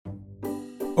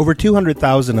Over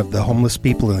 200,000 of the homeless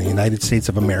people in the United States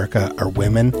of America are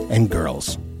women and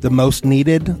girls. The most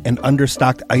needed and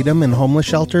understocked item in homeless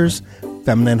shelters,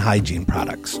 feminine hygiene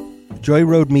products. Joy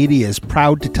Road Media is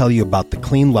proud to tell you about the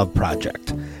Clean Love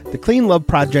Project. The Clean Love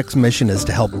Project's mission is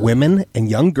to help women and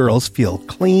young girls feel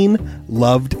clean,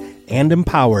 loved, and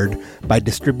empowered by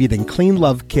distributing Clean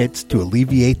Love kits to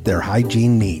alleviate their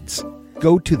hygiene needs.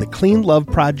 Go to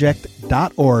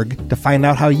thecleanloveproject.org to find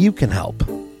out how you can help.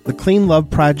 The Clean Love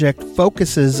Project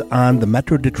focuses on the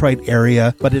Metro Detroit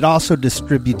area, but it also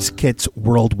distributes kits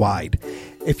worldwide.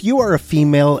 If you are a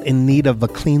female in need of a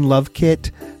Clean Love kit,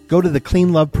 go to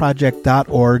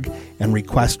thecleanloveproject.org and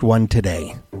request one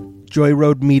today. Joy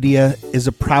Road Media is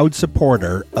a proud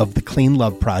supporter of the Clean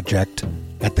Love Project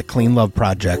at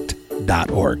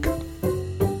thecleanloveproject.org.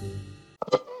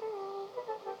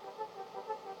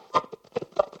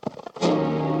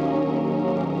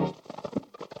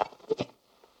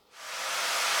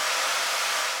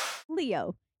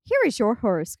 Leo, here is your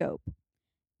horoscope.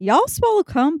 Y'all swallow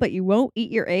cum, but you won't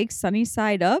eat your eggs sunny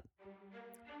side up?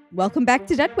 Welcome back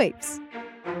to Dead Waves.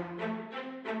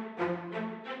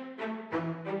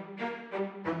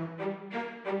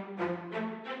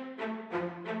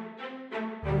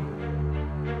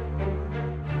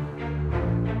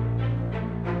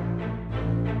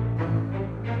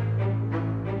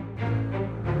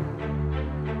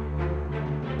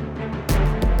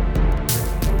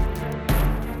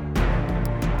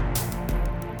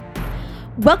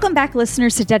 Welcome back,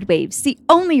 listeners, to Dead Waves, the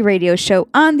only radio show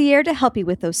on the air to help you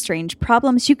with those strange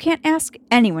problems you can't ask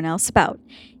anyone else about.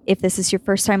 If this is your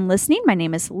first time listening, my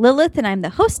name is Lilith, and I'm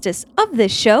the hostess of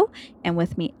this show. And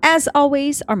with me, as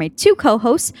always, are my two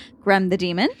co-hosts, Grem the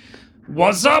Demon.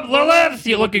 What's up, Lilith?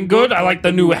 You looking good? I like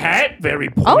the new hat. Very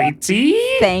pointy.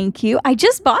 Oh, thank you. I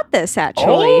just bought this,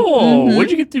 actually. Oh,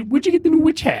 where'd you get the new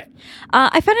witch hat?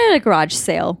 I found it at a garage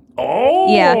sale.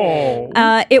 Oh.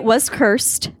 Yeah. It was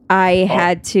cursed. I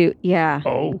had to,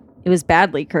 Oh. It was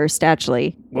badly cursed,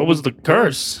 actually. What was the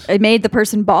curse? It made the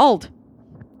person bald.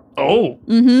 Oh.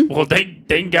 Mm-hmm. Well,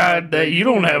 thank God that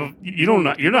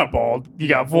you're not bald. You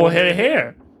got full head of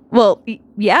hair. Well,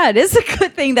 yeah, it is a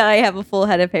good thing that I have a full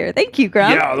head of hair. Thank you,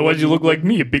 Grump. Yeah, otherwise you look like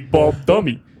me, a big bald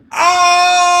dummy.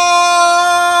 Oh!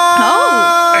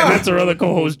 And that's our other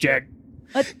co-host, Jack.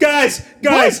 Guys,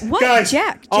 What?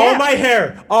 Jack. all of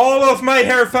my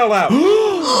hair fell out.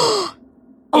 Oh.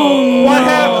 What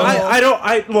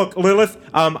happened? Look, Lilith,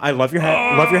 I love your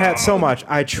hat so much.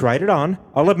 I tried it on.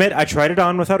 I'll admit, I tried it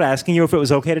on without asking you if it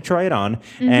was okay to try it on.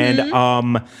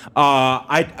 Mm-hmm.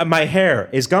 And, my hair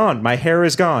is gone. My hair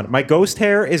is gone. My ghost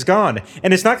hair is gone.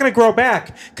 And it's not going to grow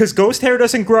back, because ghost hair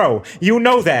doesn't grow. You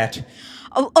know that.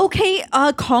 Oh, okay,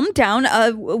 calm down.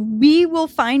 We will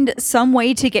find some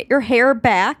way to get your hair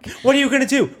back. What are you going to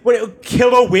do?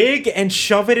 Kill a wig and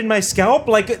shove it in my scalp?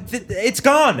 Like, it's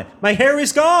gone. My hair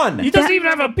is gone. He doesn't even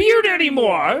have a beard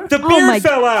anymore. The beard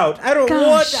fell out. I don't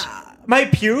gosh. my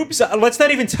pubes. Let's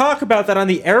not even talk about that on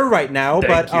the air right now.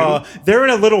 Thank but you. they're in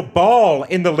a little ball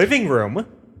in the living room.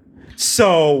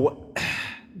 So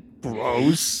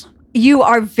Gross. You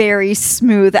are very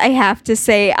smooth, I have to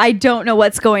say. I don't know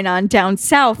what's going on down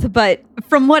south, but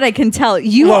from what I can tell,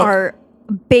 you are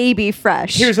baby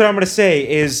fresh. Here's what I'm going to say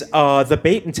is the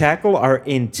bait and tackle are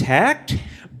intact,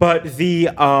 but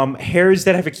the hairs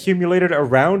that have accumulated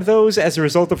around those as a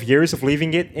result of years of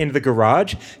leaving it in the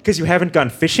garage because you haven't gone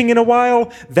fishing in a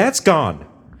while, that's gone.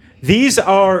 These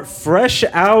are fresh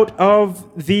out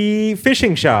of the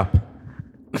fishing shop.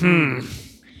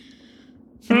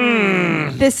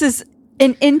 This is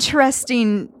an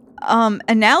interesting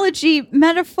analogy,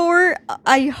 metaphor.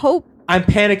 I hope. I'm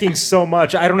panicking so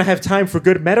much. I don't have time for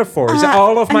good metaphors. Uh,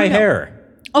 All of I my know.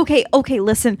 hair. Okay,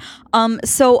 listen.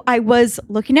 So I was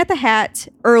looking at the hat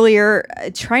earlier,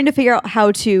 trying to figure out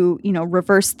how to,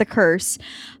 reverse the curse.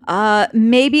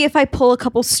 Maybe if I pull a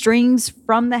couple strings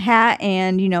from the hat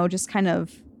and, just kind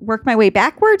of work my way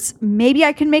backwards, maybe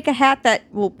I can make a hat that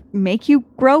will make you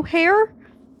grow hair.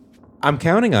 I'm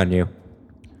counting on you.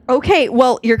 Okay,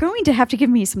 well, you're going to have to give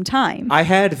me some time. I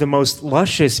had the most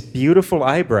luscious, beautiful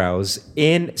eyebrows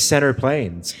in Center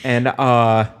Plains, and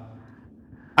I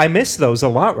miss those a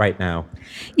lot right now.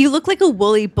 You look like a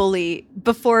woolly bully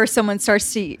before someone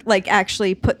starts to,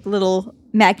 actually put little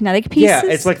magnetic pieces. Yeah,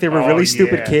 it's like they were really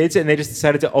stupid yeah. kids, and they just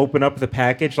decided to open up the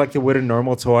package like they would a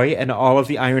normal toy, and all of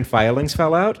the iron filings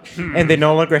fell out, and they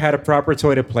no longer had a proper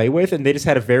toy to play with, and they just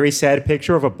had a very sad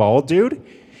picture of a bald dude.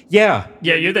 Yeah.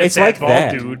 Yeah, you're that It's sad like bald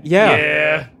that. dude.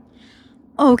 Yeah.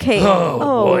 Okay. Oh,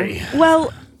 boy.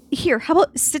 Well, here, how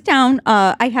about sit down?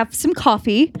 I have some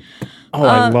coffee. Oh,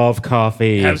 I love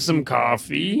coffee. Have some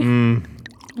coffee.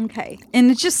 Okay.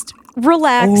 And it's just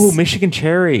relax. Oh, Michigan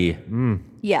cherry.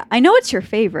 Yeah, I know it's your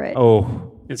favorite.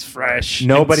 Oh, It's fresh.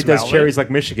 nobody You can does smell cherries it. like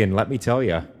Michigan, let me tell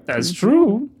you. That's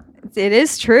true. It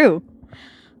is true.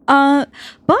 But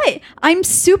I'm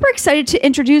super excited to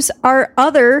introduce our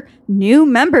other new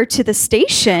member to the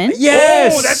station.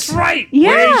 Yes! Oh, that's right. Yeah.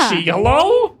 Where is she?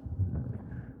 Hello?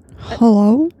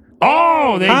 Hello?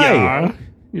 Oh, there Hi. you are.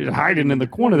 You're hiding in the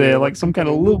corner there like some kind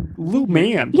of little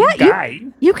man. Yeah, guy.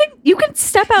 you can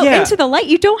step out Yeah. into the light.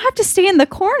 You don't have to stay in the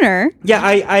corner. Yeah,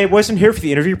 I wasn't here for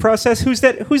the interview process. Who's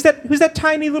that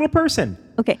tiny little person?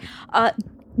 Okay.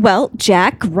 Well,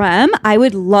 Jack Grem, I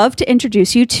would love to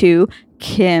introduce you to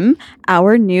Kim,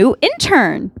 our new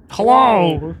intern.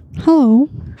 Hello. Hello?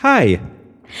 Hi.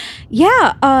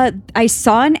 Yeah, I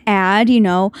saw an ad,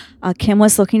 Kim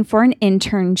was looking for an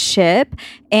internship,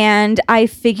 and I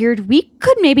figured we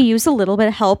could maybe use a little bit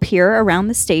of help here around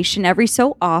the station every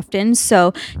so often.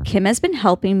 So Kim has been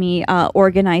helping me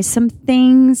organize some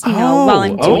things, while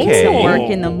I'm doing okay. some work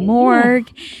in the morgue.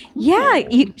 Yeah,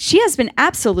 she has been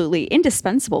absolutely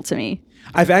indispensable to me.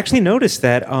 I've actually noticed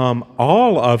that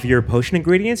all of your potion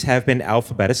ingredients have been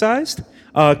alphabeticized.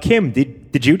 Kim,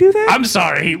 did you do that? I'm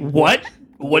sorry. What?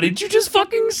 What did you just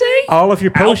fucking say? all of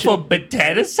your potion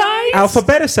Alphabeticized?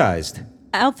 alphabeticized.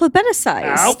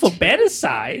 Alphabeticized.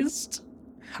 Alphabeticized?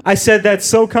 I said that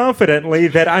so confidently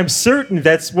that I'm certain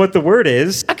that's what the word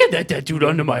is. I got that tattooed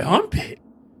under my armpit.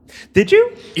 Did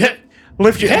you? Yeah.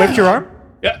 Lift your arm.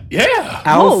 Yeah. Yeah.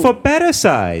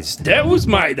 Alphabeticized. That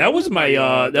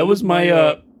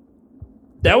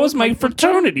was my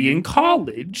fraternity in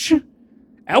college.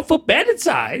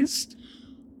 Alphabeticized.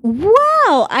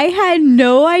 Wow, I had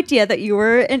no idea that you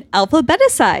were an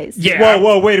alphabeticized. Yeah.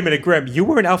 Whoa, wait a minute, Graham. You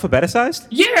weren't alphabeticized?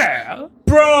 Yeah.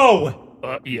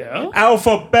 Bro! Yeah.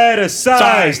 Alphabeticized.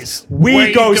 Size.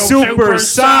 We go super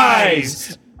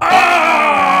sized.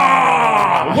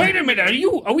 Ah! Wait a minute.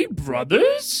 Are we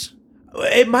brothers?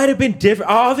 It might have been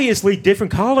obviously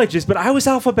different colleges, but I was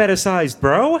alphabeticized,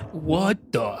 bro.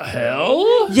 What the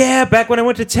hell? Yeah, back when I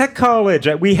went to tech college,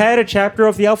 we had a chapter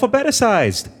of the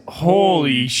alphabeticized.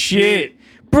 Holy shit.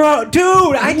 Bro,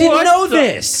 dude, I didn't What know the-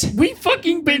 this. We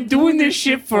fucking been doing this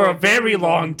shit for a very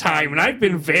long time, and I've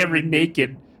been very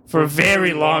naked for a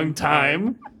very long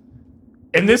time.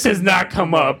 And this has not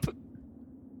come up.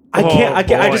 I can't.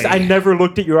 boy. I never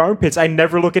looked at your armpits. I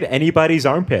never look at anybody's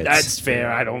armpits. That's fair.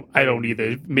 I don't either.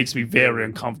 It makes me very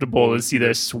uncomfortable to see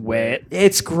their sweat.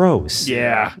 It's gross.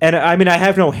 Yeah. And I mean, I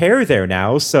have no hair there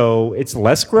now, so it's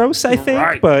less gross, I think.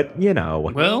 Right. But,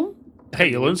 Well,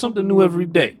 hey, you learn something new every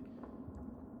day.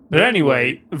 But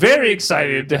anyway, very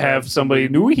excited to have somebody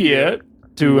new here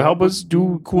to help us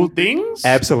do cool things.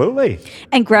 Absolutely.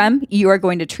 And Grem, you are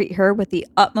going to treat her with the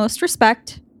utmost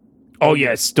respect. Oh,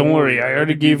 yes. Don't worry. I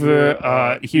already gave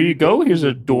her, here you go. Here's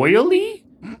a doily.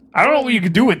 I don't know what you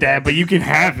can do with that, but you can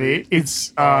have it. It's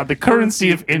the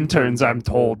currency of interns, I'm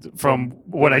told, from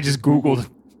what I just Googled.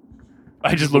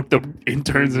 I just looked up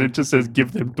interns and it just says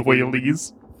give them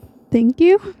doilies. Thank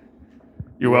you.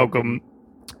 You're welcome.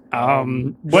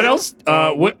 What else?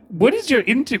 What is your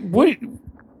what?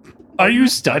 Are you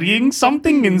studying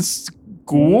something in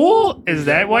school? Is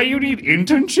that why you need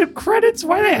internship credits?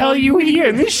 Why the hell are you here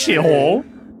in this shithole?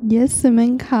 Yes, I'm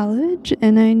in college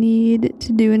and I need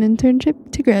to do an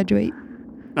internship to graduate.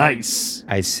 Nice.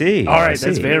 I see. All I right,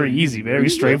 that's see. very easy, very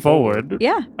straightforward.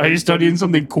 Yeah. Are you studying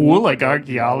something cool like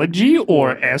archaeology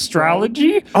or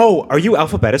astrology? Oh, are you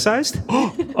alphabeticized?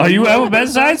 Are you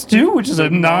alphabeticized too, which is a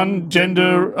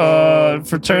non-gender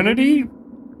fraternity?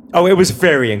 Oh, it was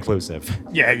very inclusive.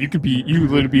 Yeah, you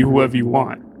literally be whoever you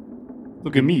want.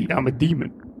 Look at me, I'm a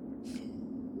demon.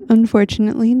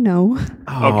 Unfortunately, no. Okay,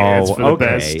 that's for the okay,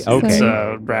 best. okay. It's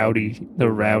the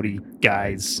rowdy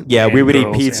guys. Yeah, and we would eat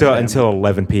girls pizza and them. until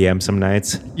 11 p.m. some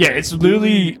nights. Yeah, it's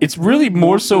really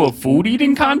more so a food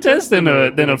eating contest than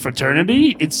a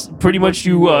fraternity. It's pretty much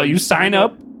you sign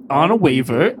up on a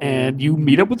waiver and you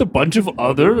meet up with a bunch of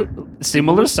other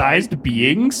similar sized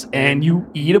beings and you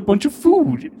eat a bunch of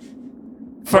food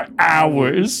for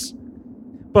hours.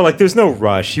 But like, there's no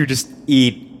rush. You just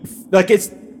eat. Like,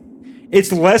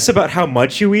 it's less about how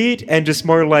much you eat and just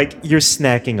more like you're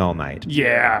snacking all night.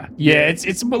 Yeah,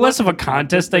 it's less of a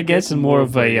contest, I guess, and more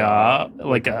of a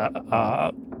like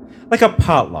a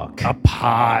potluck. a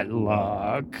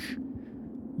potluck.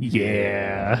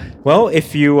 Yeah. Well,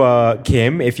 if you,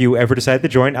 Kim, if you ever decide to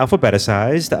join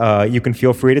Alphabeticized, you can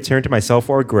feel free to turn to myself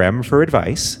or Graham for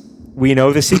advice. We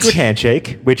know the secret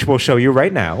handshake, which we'll show you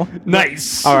right now.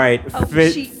 Nice. All right,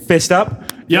 she- fist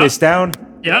up, Yep. fist down,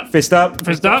 Yep. fist up,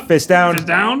 Fist up. fist down, Fist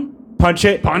down. punch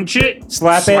it, Punch it.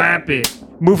 Slap it. Slap it.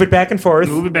 Move it back and forth.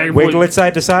 Move it back and Wiggle forth. it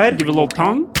side to side. Give it a little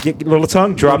tongue. Get a little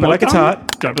tongue. Drop it More like it's tongue.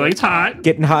 hot. Drop it like it's hot.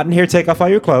 Getting hot in here. Take off all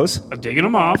your clothes. I'm taking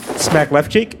them off. Smack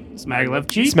left cheek. Smack left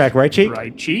cheek. Smack right cheek.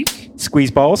 Right cheek.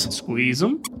 Squeeze balls. Squeeze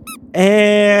them.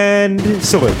 And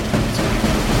salute.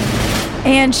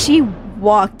 And she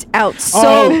walked out so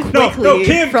Oh, no, quickly no,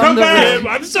 Kim, from come the back. room.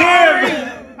 I'm sorry.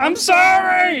 I'm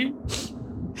sorry.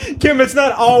 Kim, it's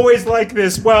not always like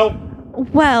this. Well,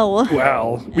 Well,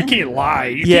 we can't lie.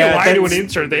 You Yeah, can't lie to an that's-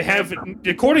 intern. They have,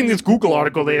 according to this Google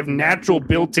article, they have natural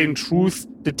built-in truth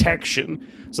detection.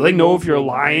 So they know if you're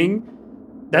lying.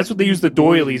 That's what they use the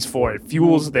doilies for. It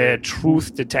fuels their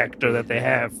truth detector that they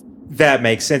have. that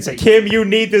makes sense. Kim, you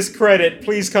need this credit.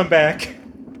 Please come back.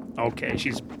 Okay,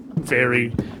 she's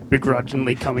very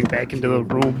begrudgingly coming back into the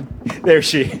room. There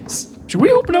she is. Should we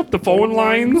open up the phone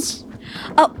lines?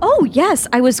 Oh, yes.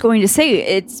 I was going to say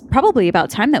it's probably about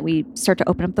time that we start to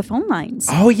open up the phone lines.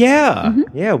 Oh, yeah.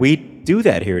 Yeah, we do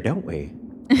that here, don't we?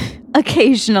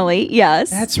 Occasionally,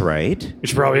 yes. That's right. We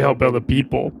should probably help other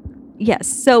people. Yes.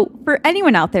 So, for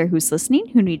anyone out there who's listening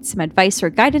who needs some advice or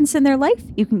guidance in their life,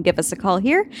 you can give us a call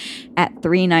here at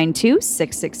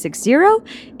 392-6660.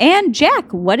 And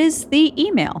Jack, what is the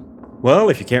email? Well,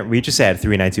 if you can't reach us at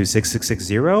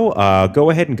 392-6660, go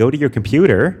ahead and go to your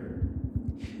computer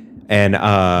and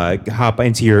hop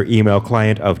into your email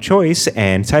client of choice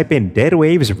and type in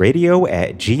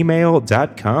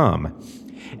deadwavesradio@gmail.com.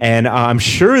 And I'm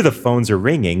sure the phones are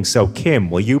ringing, so Kim,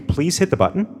 will you please hit the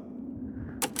button?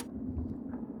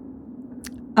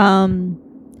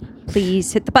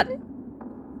 Please hit the button.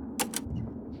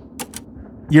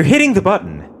 You're hitting the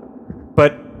button,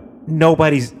 but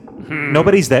nobody's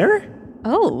there?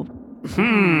 Oh.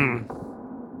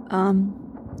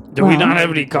 Do we Well. not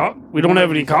have any We don't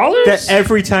have any callers? That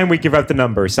every time we give out the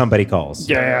number, somebody calls.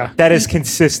 Yeah. That has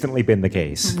consistently been the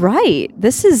case. Right.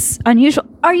 This is unusual.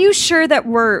 Are you sure that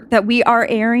we are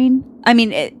airing? I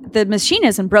mean, the machine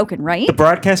isn't broken, right? The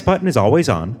broadcast button is always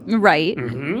on. Right.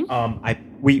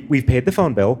 We've paid the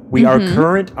phone bill. We are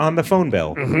current on the phone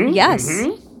bill. Yes.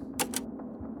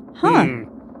 Huh.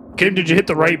 Kim, did you hit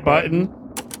the right button?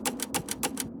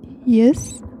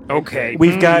 Yes. Okay.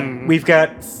 We've got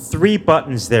 3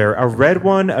 buttons there: a red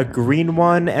one, a green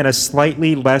one, and a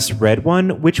slightly less red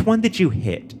one. Which one did you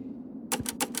hit?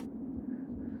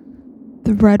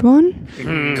 The red one?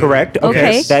 Correct. Okay,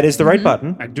 Okay. that is the right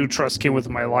button. I do trust Kim with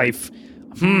my life.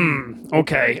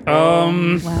 Okay.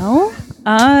 Well,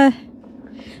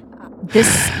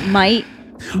 this might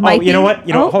Oh, you know be-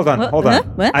 what? Hold on.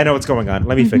 What? I know what's going on.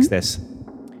 Let me fix this.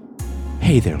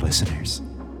 Hey there, listeners.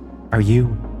 Are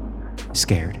you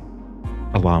scared,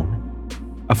 alone,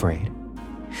 afraid,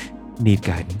 need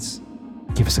guidance?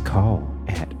 Give us a call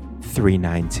at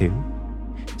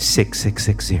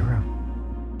 392-6660.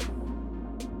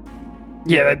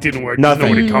 Yeah, that didn't work.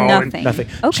 Nothing. There's nobody calling. Nothing. Nothing.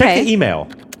 Okay. Check the email.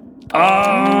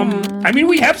 I mean,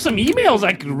 we have some emails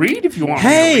I can read if you want. me to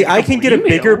Hey, read I can get a couple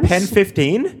bigger emails. Pen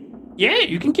 15. Yeah,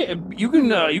 you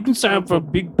can sign up for a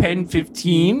Big Pen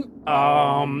 15.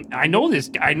 I know this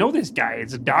guy.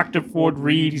 It's a Dr. Ford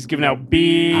Reed. He's giving out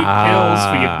big pills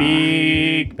for your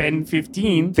Big Pen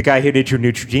 15. The guy who did your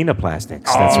Neutrogena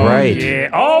plastics. That's Oh, right. Yeah.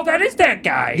 Oh, that is that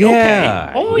guy. Yeah,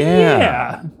 Okay. Oh yeah.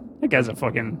 yeah. That guy's a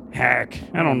fucking hack.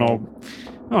 I don't know.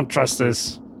 I don't trust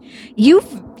this. You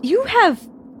have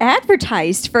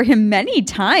advertised for him many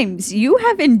times. You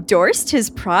have endorsed his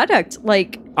product.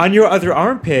 Like, On your other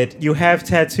armpit, you have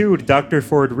tattooed Dr.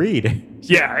 Ford Reed.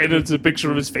 Yeah, and it's a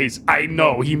picture of his face. I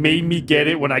know. He made me get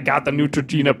it when I got the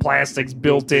Neutrogena plastics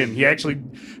built in. He actually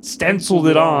stenciled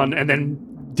it on and then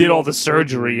did all the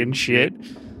surgery and shit.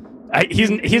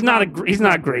 He's not a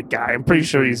great guy. I'm pretty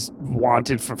sure he's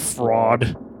wanted for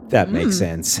fraud. That makes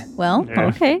sense. well, Yeah.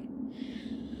 okay.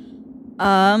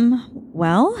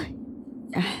 Well,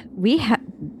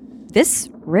 this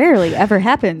rarely ever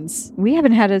happens. We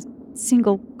haven't had a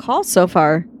single call so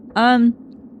far.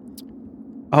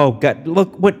 Oh God!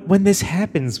 Look, when this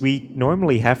happens, we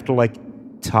normally have to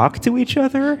talk to each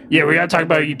other. Yeah, we gotta talk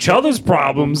about each other's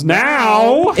problems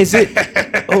now. Is it?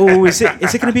 Oh, is it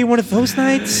going to be one of those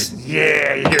nights?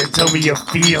 Yeah, you're gonna tell me your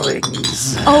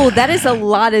feelings. Oh, that is a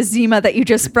lot of Zima that you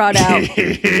just brought out.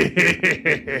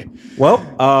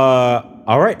 Well,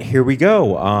 all right, here we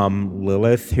go.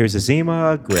 Lilith, here's a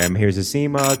Zima. Graham, here's a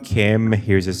Zima. Kim,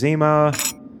 here's a Zima.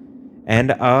 And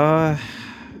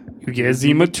You get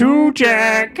Zima too,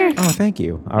 Jack. oh, thank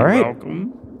you. All You're right.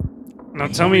 welcome. Now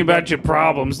tell me about your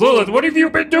problems. Lilith, what have you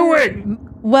been doing?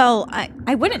 Well,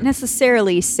 I wouldn't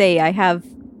necessarily say I have.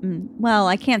 Well,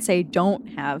 I can't say I don't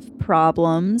have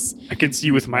problems. I can see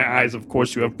with my eyes, of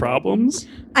course, you have problems.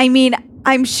 I mean,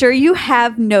 I'm sure you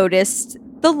have noticed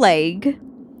the leg.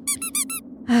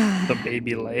 The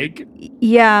baby leg.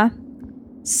 Yeah.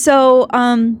 So,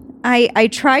 I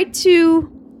tried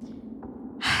to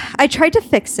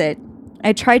fix it.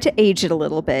 I tried to age it a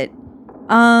little bit.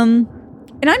 And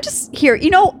I'm just here.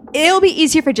 It'll be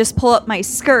easier if I just pull up my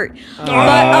skirt. But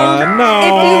no.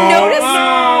 if you notice,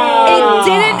 No. it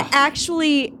didn't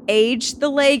actually age the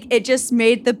leg. It just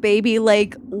made the baby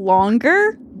leg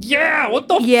longer. Yeah, what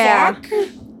the Yeah. fuck?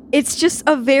 It's just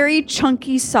a very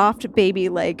chunky, soft baby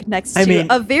leg next I to mean-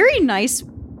 a very nice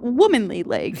womanly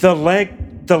leg. The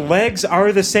legs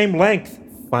are the same length,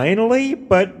 finally,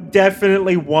 but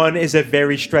definitely one is a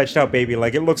very stretched out baby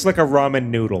leg. It looks like a ramen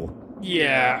noodle.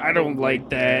 Yeah, I don't like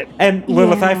that. And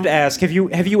Lilith, I have Yeah. to ask, have you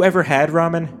ever had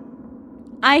ramen?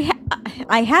 I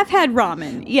have had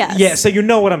ramen. Yes. Yeah, so you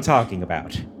know what I'm talking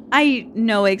about. I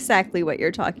know exactly what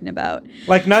you're talking about.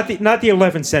 Like not the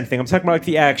 11-cent thing. I'm talking about like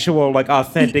the actual like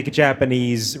authentic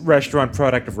Japanese restaurant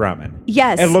product of ramen.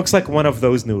 Yes. It looks like one of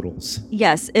those noodles.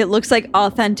 Yes, it looks like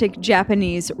authentic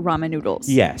Japanese ramen noodles.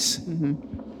 Yes.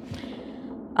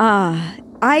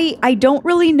 I don't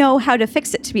really know how to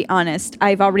fix it, to be honest.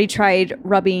 I've already tried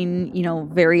rubbing,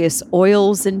 various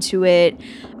oils into it.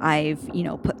 I've,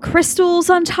 put crystals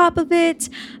on top of it.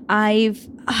 I've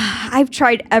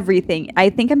tried everything. I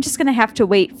think I'm just gonna have to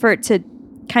wait for it to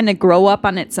kind of grow up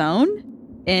on its own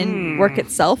and work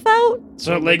itself out.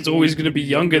 So that leg's always going to be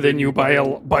younger than you by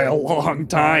a long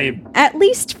time. At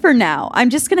least for now. I'm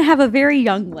just gonna have a very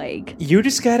young leg. You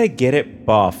just gotta get it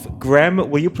buff. Graham,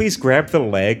 will you please grab the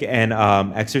leg and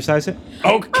exercise it?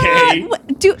 Okay.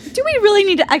 Do we really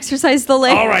need to exercise the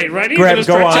leg? All right, ready? Graham, Gonna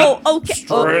go stretch on. out. Oh, okay.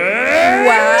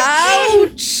 Stretch.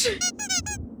 Ouch.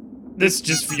 This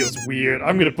just feels weird.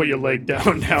 I'm going to put your leg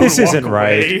down now. This and walk isn't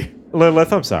away. right.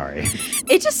 Lilith, I'm sorry.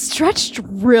 It just stretched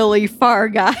really far,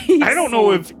 guys. I don't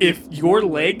know if your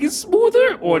leg is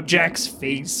smoother or Jack's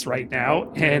face right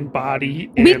now, and body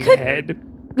and We could- head.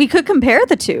 We could compare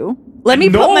the two. Let me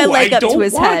put No, my leg I up to don't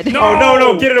his want- head. no. Oh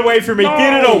no, get it away from me.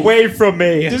 Get it No. away from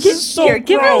me. This is so Here,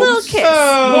 give her a little gross. kiss. Give her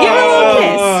a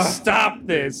little kiss. Stop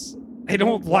this. I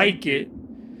don't like it.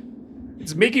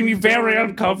 It's making me very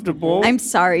uncomfortable. I'm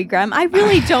sorry, Graham. I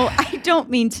really don't. I don't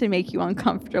mean to make you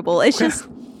uncomfortable. It's just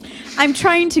I'm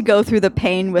trying to go through the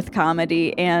pain with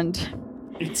comedy, and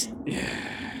It's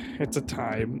a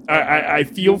time. I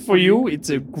feel for you. It's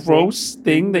a gross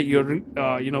thing that you're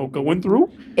going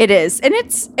through. it is, and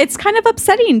it's kind of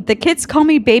upsetting. The kids call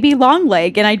me Baby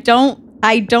Longleg, and I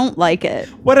don't like it.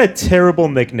 What a terrible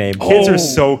nickname. Kids Oh. are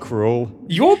so cruel.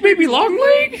 Your baby long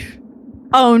leg?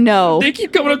 Oh no, They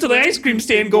keep coming up to the ice cream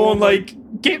stand going like,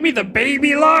 "Get me the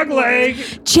baby long leg."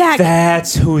 Jack.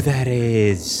 That's who that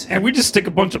is. And we just stick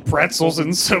a bunch of pretzels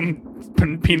in some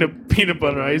peanut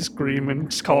butter ice cream and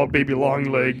just call it baby long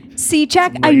leg. See,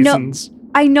 Jack. Raisins.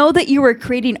 I know that you were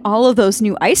creating all of those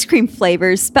new ice cream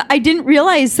flavors, but I didn't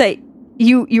realize that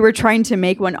you were trying to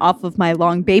make one off of my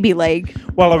long baby leg.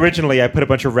 Well, originally I put a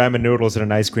bunch of ramen noodles in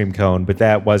an ice cream cone, but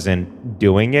that wasn't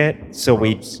doing it. So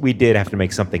we did have to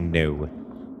make something new.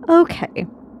 Okay.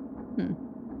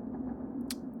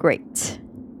 Great.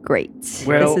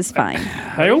 Well, This is fine.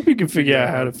 I hope you can figure out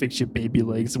how to fix your baby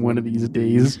legs one of these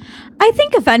days. I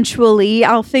think eventually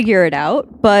I'll figure it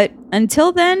out, but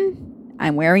until then,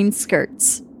 I'm wearing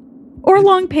skirts or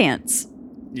long pants.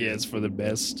 Yeah, it's for the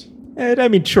best. And I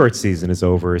mean, short season is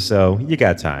over, so you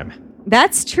got time.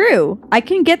 That's true. I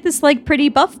can get this leg pretty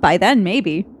buff by then,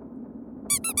 maybe.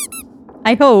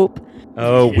 I hope.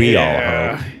 Oh, we all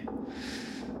Yeah. hope.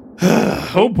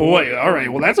 Oh boy. All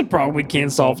right. Well, that's a problem we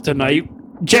can't solve tonight.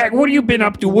 Jack, what have you been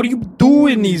up to? What are you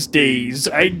doing these days?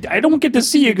 I don't get to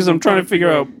see you because I'm trying to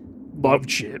figure out love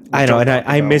shit. I know, and I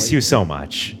About, miss like- you so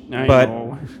much. I but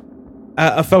know.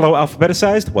 a fellow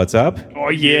alphabeticized, what's up? Oh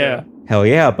yeah. Hell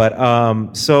yeah,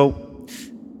 but so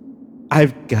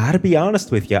I've got to be honest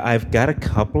with you. I've got a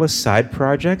couple of side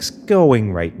projects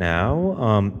going right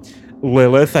now.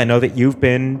 Lilith, I know that you've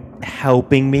been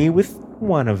helping me with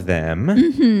one of them.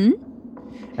 Mm-hmm.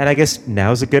 And I guess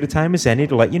now's as good a time as any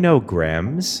to let you know,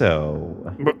 Graham.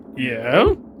 So But,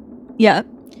 yeah. Yeah.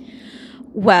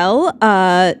 Well,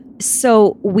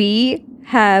 so we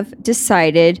have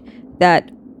decided that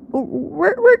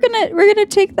we're gonna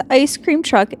take the ice cream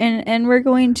truck and we're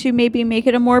going to maybe make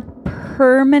it a more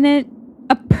permanent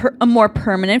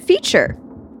feature.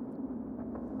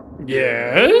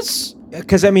 Yes.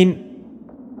 because I mean,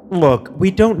 look,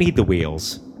 we don't need the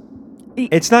wheels.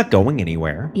 It's not going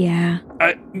anywhere. Yeah.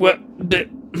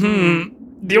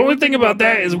 The only thing about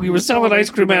that is we were selling ice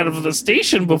cream out of the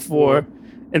station before,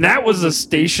 and that was a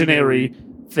stationary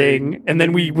thing. And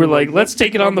then we were like, let's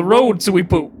take it on the road. So we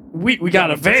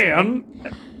got a van.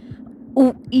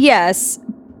 Yes,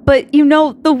 But, you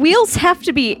know, the wheels have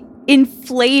to be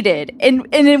inflated and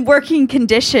in working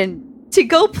condition to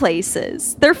go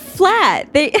places. They're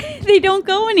flat. They don't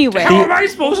go anywhere. How am I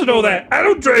supposed to know that? I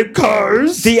don't drive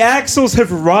cars. The axles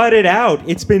have rotted out.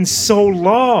 It's been so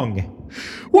long.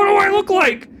 What do I look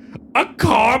like? A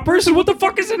car person? What the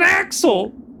fuck is an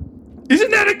axle?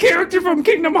 Isn't that a character from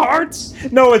Kingdom Hearts?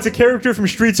 No, it's a character from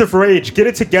Streets of Rage. Get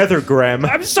it together, Graham.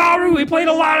 I'm sorry, we played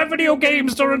a lot of video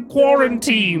games during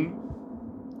quarantine.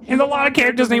 And a lot of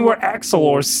characters named were Axel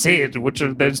or Sid,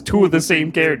 there's two of the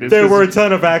same characters. There were a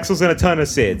ton of Axels and a ton of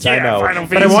Sids, I know. Final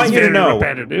But I Fantasy want is you to very know,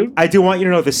 repetitive. I do want you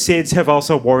to know the Sids have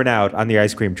also worn out on the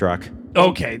ice cream truck.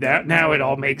 Okay, now it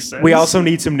all makes sense. We also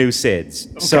need some new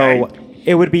Sids. So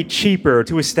it would be cheaper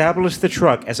to establish the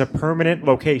truck as a permanent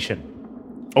location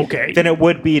Okay. than it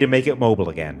would be to make it mobile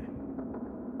again.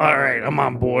 All right, I'm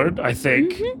on board, I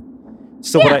think.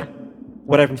 So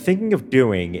what I've been thinking of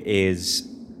doing is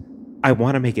I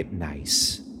want to make it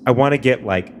nice. I want to get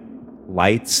like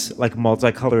lights, like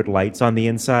multicolored lights on the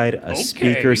inside, a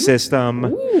speaker system.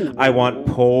 Ooh. I want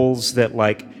poles that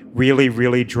like really,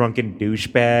 really drunken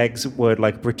douchebags would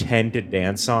like pretend to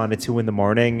dance on at 2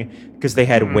 a.m. because they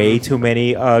had way too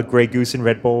many Grey Goose and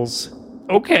Red Bulls.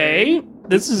 Okay,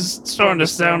 this is starting to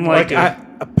sound like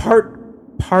a part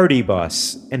party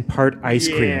bus and part ice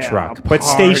cream truck, but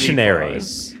party stationary.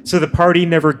 bus. So the party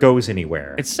never goes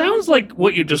anywhere. It sounds like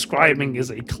what you're describing is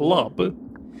a club.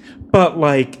 But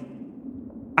like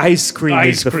ice cream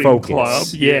is the cream focus. club,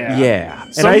 yeah. Yeah.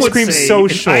 An Some ice would cream say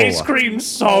social. An ice cream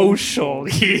social.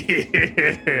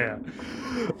 Yeah.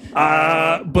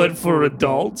 But for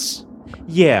adults.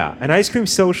 Yeah, an ice cream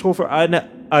social for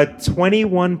a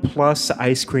 21 plus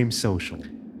ice cream social.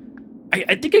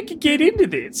 I think I could get into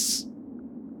this.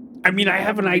 I mean, I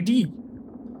have an ID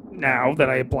now that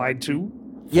I applied to.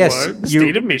 Yes, for the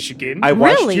state of Michigan. I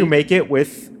watched Really? you make it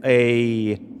with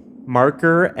a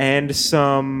marker and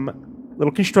some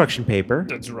little construction paper.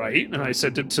 That's right. And I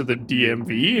sent it to the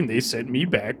DMV, and they sent me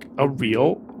back a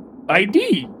real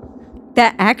ID.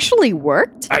 That actually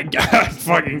worked? I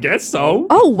fucking guess so.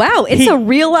 Oh, wow. It's a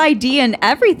real ID and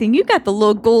everything. You got the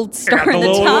little gold I star got on the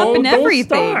little top and gold everything.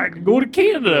 star. I can go to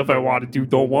Canada if I wanted to.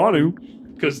 Don't want to.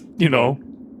 Because,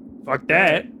 fuck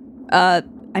that.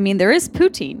 I mean, there is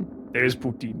poutine. There's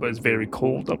poutine, but it's very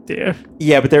cold up there.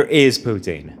 Yeah, but there is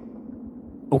poutine.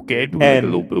 Okay, I do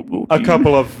And like a little bit of poutine. A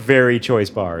couple of very choice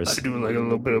bars. I do like a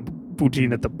little bit of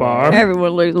poutine at the bar.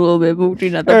 Everyone likes a little bit of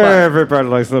poutine at the bar. Everybody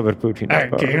likes a little bit of poutine.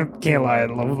 I can't lie, I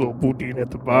love a little poutine at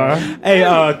the bar.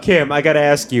 Hey, Kim, I gotta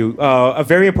ask you a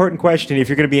very important question. If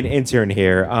you're gonna be an intern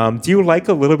here, do you like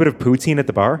a little bit of poutine at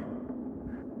the bar?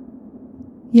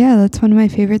 Yeah, that's one of my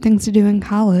favorite things to do in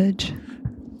college.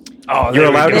 Oh, You're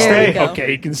there we allowed to go. stay?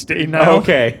 Okay, you can stay now.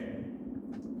 Okay.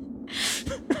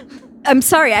 I'm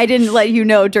sorry I didn't let you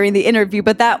know during the interview,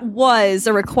 but that was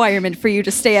a requirement for you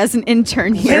to stay as an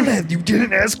intern here. Lilith, you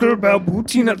didn't ask her about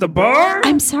poutine at the bar?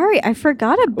 I'm sorry, I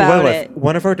forgot about Lilith, it.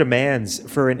 one of our demands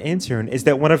for an intern is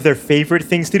that one of their favorite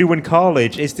things to do in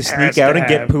college is to Has sneak to out and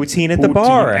get have poutine at the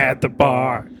bar. At the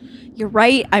bar. You're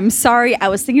right. I'm sorry. I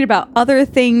was thinking about other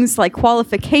things like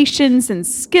qualifications and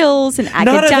skills and None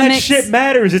academics. of that shit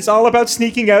matters. It's all about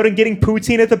sneaking out and getting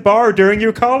poutine at the bar during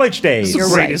your college days. It's the You're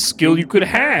greatest skill you could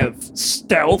have.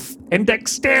 Stealth and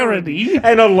dexterity.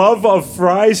 And a love of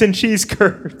fries and cheese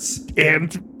curds.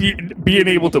 And being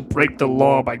able to break the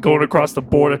law by going across the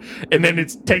border. And then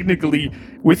it's technically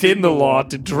within the law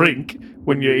to drink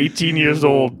when you're 18 years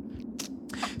old.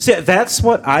 So that's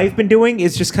what I've been doing,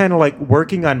 is just kind of like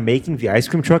working on making the ice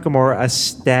cream truck a more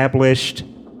established,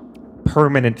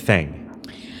 permanent thing.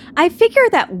 I figure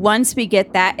that once we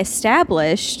get that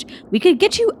established, we could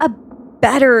get you a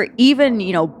better, even,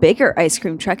 bigger ice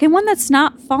cream truck and one that's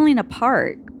not falling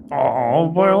apart. Oh,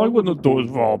 but I like when the doors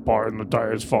fall apart and the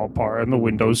tires fall apart and the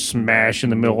windows smash in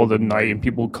the middle of the night and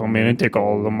people come in and take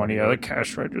all of the money out of the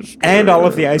cash register. And all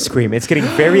of the ice cream. It's getting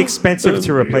very expensive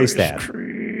to replace Ice that.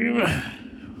 cream.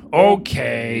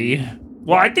 Okay.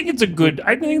 Well, I think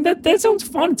that sounds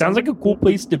fun. It sounds like a cool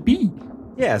place to be.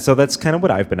 Yeah, so that's kind of what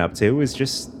I've been up to, is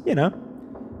just,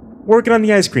 working on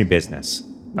the ice cream business.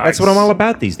 That's what I'm all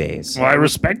about these days. Well, I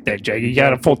respect that, Jay. You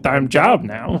got a full-time job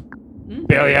now.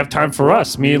 Barely have time for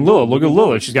us. Me and Lila. Look at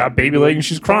Lila. She's got a baby leg and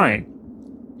she's crying.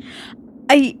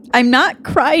 I'm not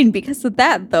crying because of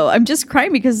that, though. I'm just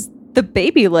crying because the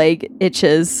baby leg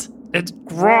itches. It's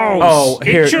gross. Oh,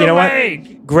 here, It's your you know leg.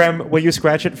 what? Graham, will you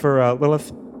scratch it for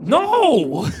Lilith?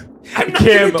 No. I'm not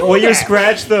Kim, gonna do will you that.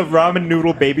 scratch the ramen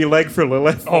noodle baby leg for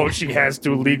Lilith? Oh, she has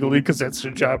to legally because that's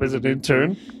her job as an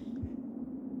intern.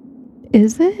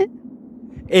 Is it?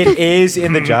 It is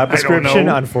in the job I don't description,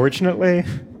 know. unfortunately.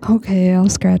 Okay, I'll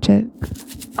scratch it.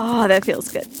 Oh, that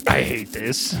feels good. I hate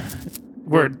this.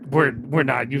 We're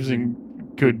not using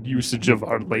good usage of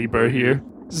our labor here.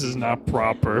 This is not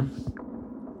proper.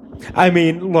 I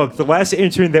mean, look, the last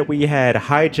intern that we had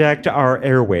hijacked our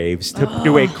airwaves to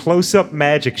do a close-up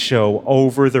magic show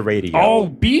over the radio. Oh,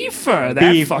 Beefer!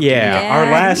 That Beef, fucking yeah, Yeah, our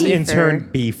last Beefer. intern,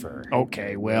 Beefer.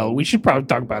 Okay, well, we should probably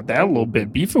talk about that a little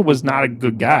bit. Beefer was not a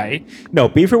good guy. No,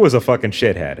 Beefer was a fucking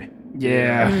shithead.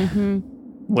 Yeah.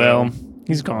 Well,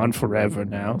 he's gone forever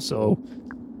now, so...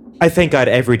 I thank God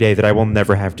every day that I will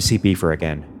never have to see Beefer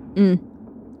again.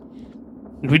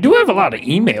 We do have a lot of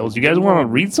emails. You guys want to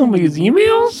read some of these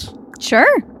emails? Sure,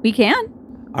 we can.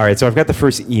 All right, so I've got the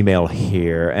first email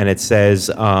here, and it says,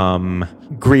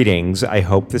 greetings. I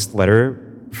hope this letter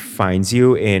finds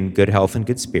you in good health and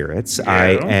good spirits. I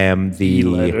am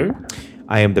E-letter.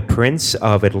 I am the Prince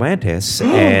of Atlantis,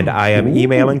 and I am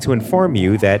emailing to inform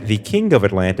you that the King of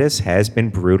Atlantis has been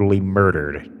brutally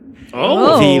murdered.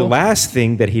 Oh. The last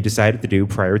thing that he decided to do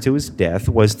prior to his death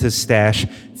was to stash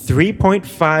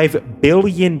 $3.5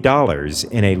 billion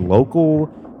in a local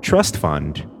trust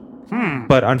fund.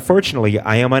 But unfortunately,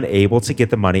 I am unable to get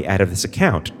the money out of this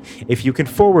account. If you can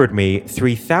forward me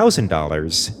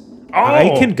 $3,000,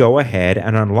 I can go ahead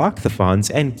and unlock the funds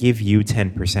and give you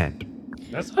 10%.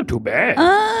 That's not too bad.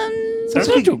 Um, That's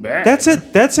not too bad.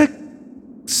 That's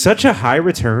such a high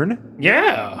return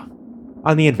Yeah.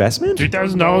 on the investment?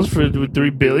 $3,000 for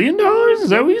 $3 billion? Is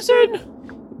that what you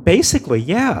said? Basically,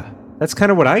 yeah. That's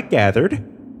kind of what I gathered.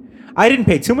 I didn't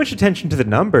pay too much attention to the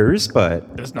numbers,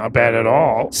 but That's not bad at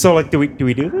all. so like, do we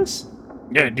do this?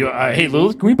 Yeah. Hey,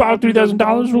 Lilith, can we borrow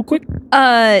 $3,000 real quick?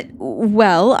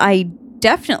 well, I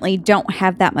definitely don't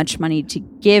have that much money to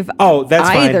give Oh, that's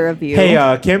fine. either of you.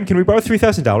 Hey, Kim, can we borrow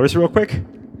 $3,000 real quick?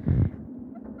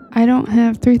 I don't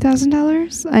have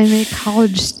 $3,000. I'm a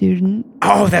college student.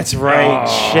 Oh, that's right.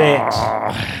 Shit.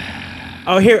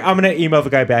 Oh, here, I'm gonna email the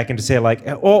guy back and to say like,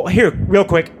 oh, here, real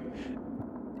quick.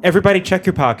 Everybody, check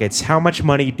your pockets. How much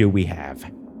money do we have?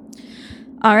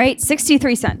 All right,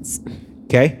 63 cents.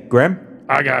 Okay, Graham.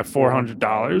 I got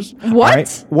 $400. What? All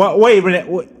right. What? Wait a minute.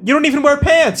 You don't even wear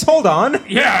pants. Hold on.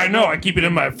 Yeah, I know. I keep it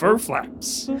in my fur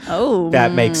flaps. Oh.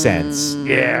 That makes sense.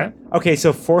 Yeah. Okay,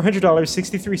 so $400,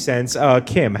 63 cents.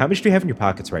 Kim, how much do you have in your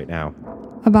pockets right now?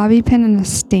 A bobby pin and a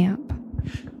stamp.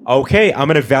 Okay, I'm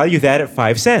gonna value that at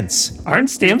 5 cents. Aren't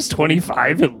stamps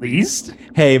 25 at least?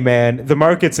 Hey, man, the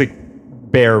market's a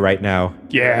bear right now.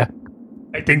 Yeah.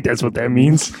 I think that's what that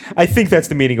means. I think that's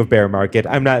the meaning of bear market.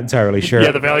 I'm not entirely sure.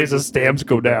 Yeah, the values of stamps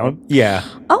go down. Yeah.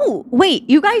 Oh, wait,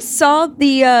 you guys saw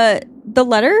the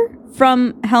letter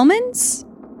from Hellman's?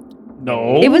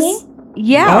 No. It was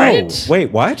yeah. What? Oh,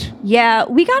 wait, what? Yeah,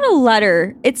 we got a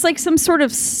letter. It's like some sort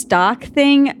of stock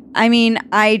thing. I mean,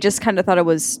 I just kind of thought it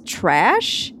was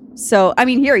trash. So, I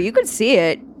mean, here, you could see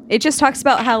it. It just talks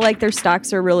about how like their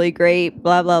stocks are really great,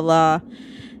 blah blah blah.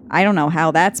 I don't know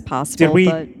how that's possible.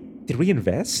 Did we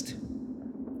invest?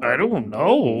 I don't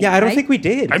know. Yeah, I don't Right? think we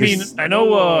did. I mean, 'cause- I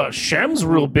know Shem's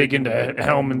real big into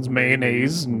Hellman's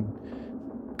mayonnaise and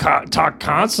talk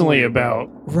constantly about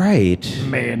right.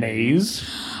 mayonnaise.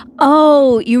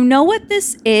 Oh, you know what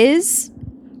this is?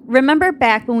 Remember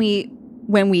back when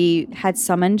we had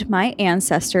summoned my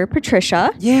ancestor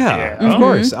Patricia? Yeah, Yeah. of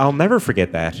course. I'll never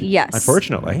forget that. Yes.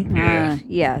 Unfortunately. Yeah.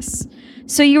 Yes.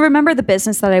 So you remember the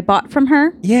business that I bought from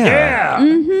her? Yeah. Yeah.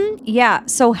 Mm-hmm. Yeah.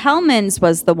 So Hellman's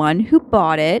was the one who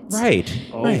bought it. Right.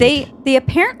 Oh. right. They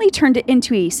apparently turned it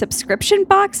into a subscription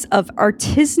box of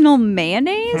artisanal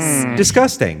mayonnaise.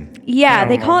 Disgusting. Yeah, Oh.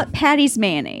 they call it Patty's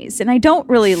mayonnaise, and I don't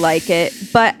really like it,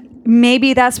 but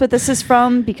maybe that's what this is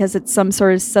from because it's some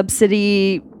sort of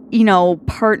subsidy,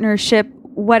 partnership,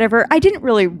 whatever. I didn't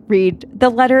really read the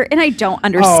letter, and I don't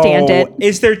understand it.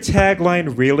 Is their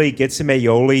tagline really "Get some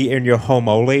aioli in your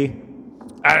homoli"?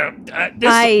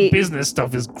 This business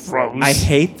stuff is gross. I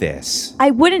hate this.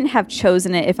 I wouldn't have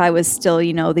chosen it if I was still,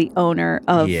 the owner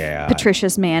of Yeah.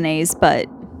 Patricia's mayonnaise, but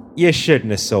You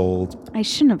shouldn't have sold. I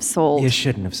shouldn't have sold. You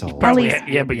shouldn't have sold. Probably, At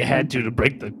least- yeah, but you had to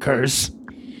break the curse.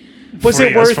 Was Free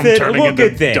it us worth from it? turning Look into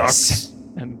at this. ducks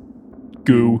and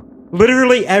goo.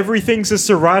 Literally everything's a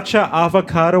sriracha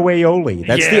avocado aioli.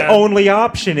 That's the Yeah. only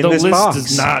option in The this list box.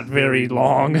 is not very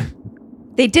long.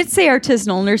 They did say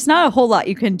artisanal, and there's not a whole lot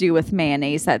you can do with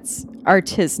mayonnaise that's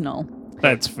artisanal.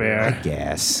 That's fair.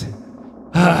 Yes.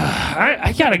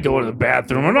 I gotta go to the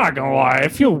bathroom. I'm not gonna lie. I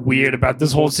feel weird about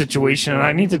this whole situation, and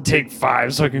I need to take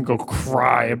 5 so I can go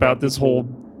cry about this whole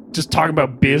just talking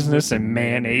about business and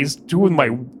mayonnaise, two of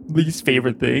my least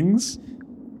favorite things.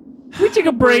 Can we take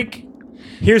a break?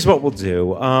 Here's what we'll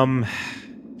do.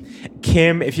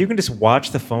 Kim, if you can just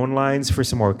watch the phone lines for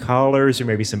some more callers or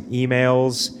maybe some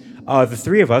emails. The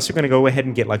three of us are going to go ahead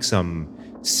and get like some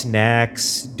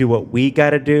snacks, do what we got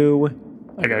to do.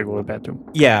 I gotta go to the bathroom.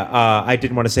 Yeah, I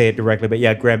didn't want to say it directly, but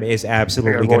yeah, Graham is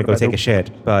absolutely going to go take a shit.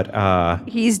 But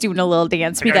He's doing a little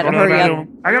dance. We gotta hurry up.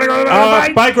 I gotta go to the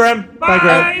bathroom. bye, Graham. Bye,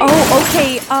 Graham. Oh,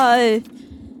 okay.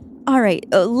 All right,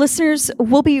 listeners,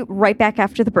 we'll be right back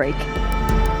after the break.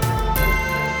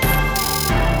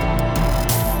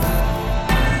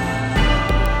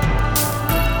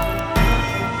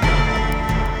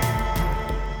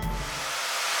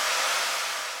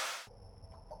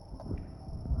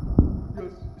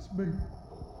 Yes, it's me.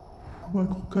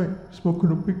 Michael Caine,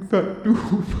 smoking a big fat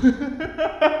doof.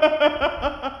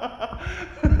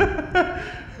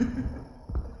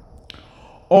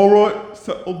 Alright,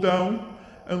 settle down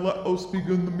and let us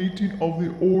begin the meeting of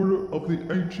the Order of the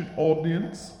Ancient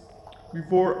Audience.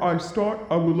 Before I start,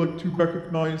 I would like to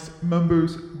recognize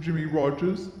members Jimmy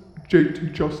Rogers,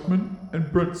 JT Justman,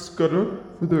 and Brent Scudder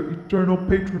for their eternal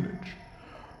patronage.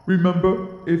 Remember,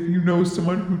 if you know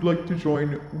someone who'd like to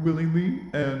join willingly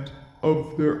and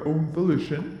of their own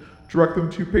volition, direct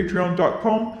them to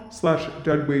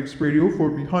patreon.com/deadwavesradio for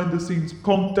behind-the-scenes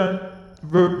content,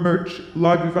 merch,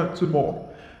 live events, and more.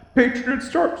 Patronage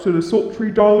starts at a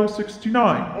sultry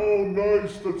 $1.69. Oh,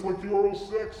 nice. That's like the oral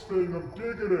sex thing. I'm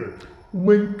digging it.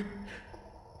 Wink.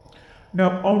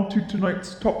 Now on to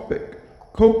tonight's topic.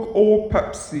 Coke or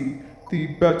Pepsi,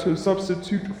 the better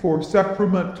substitute for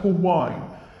sacramental wine.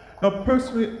 Now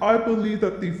personally, I believe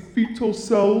that the fetal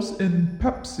cells in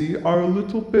Pepsi are a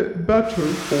little bit better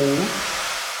for...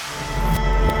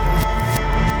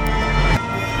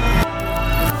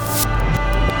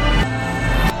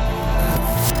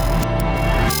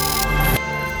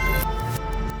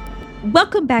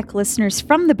 Welcome back, listeners,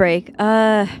 from the break.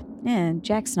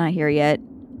 Jack's not here yet.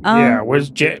 Yeah, where's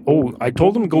Jack? Oh, I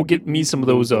told him to go get me some of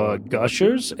those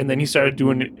gushers, and then he started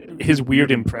doing his weird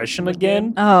impression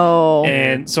again. Oh.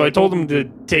 And so I told him to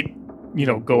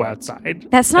go outside.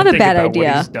 That's not and a think bad about idea.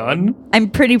 What he's done. I'm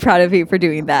pretty proud of you for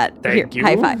doing that. Thank Here, you.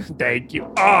 High five. Thank you.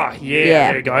 Yeah,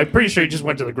 there you go. I'm pretty sure he just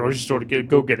went to the grocery store to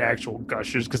go get actual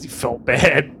gushers because he felt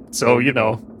bad. So,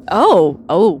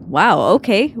 Oh, wow.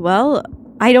 Okay. Well,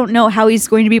 I don't know how he's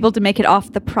going to be able to make it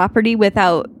off the property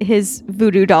without his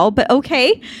voodoo doll, but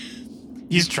okay.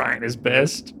 He's trying his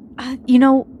best.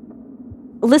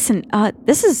 Listen,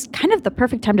 this is kind of the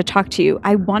perfect time to talk to you.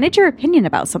 I wanted your opinion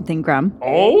about something, Grum.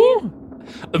 Oh?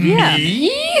 Yeah.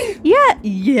 Me? Yeah,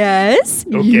 yes.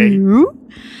 Okay. You.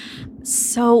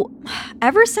 So,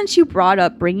 ever since you brought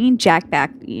up bringing Jack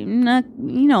back,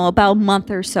 about a month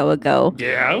or so ago,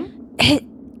 Yeah?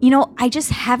 I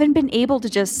just haven't been able to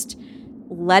just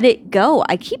let it go.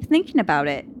 I keep thinking about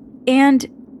it. And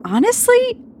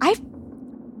honestly,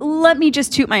 let me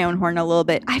just toot my own horn a little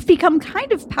bit. I've become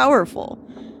kind of powerful.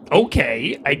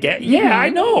 Okay, I get. Yeah, I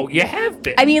know. You have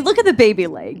been. I mean, look at the baby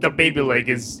leg. The baby leg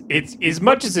it's as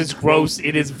much as it's gross,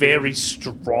 it is very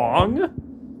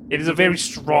strong. It is a very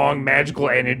strong magical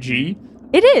energy.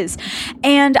 It is.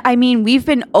 And I mean, we've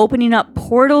been opening up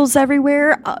portals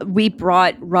everywhere. We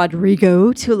brought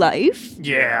Rodrigo to life.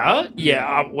 Yeah.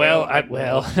 Well, I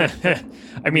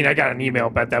mean, I got an email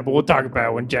about that, but we'll talk about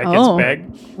it when Jack gets back.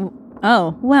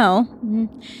 Oh, well.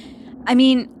 I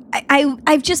mean,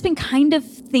 I've just been kind of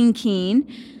thinking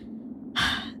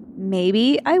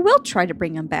maybe I will try to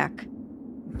bring him back.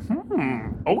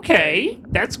 Okay.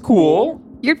 That's cool.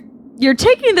 You're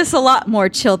taking this a lot more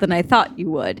chill than I thought you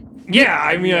would. Yeah,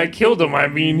 I mean, I killed him. I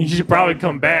mean, he should probably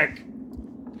come back.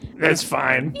 That's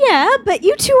fine. Yeah, but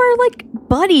you two are like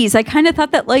buddies. I kind of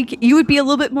thought that you would be a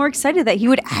little bit more excited that he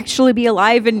would actually be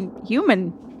alive and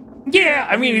human. Yeah,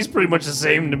 I mean, he's pretty much the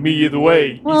same to me either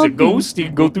way. Well, he's a ghost. He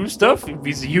can go through stuff. If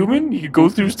he's a human, he can go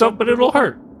through stuff, but it'll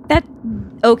hurt. That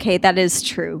is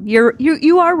true.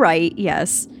 You are right.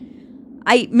 Yes.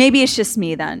 Maybe it's just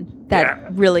me then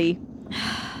that really.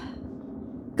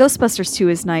 Ghostbusters 2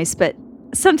 is nice, but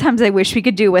sometimes I wish we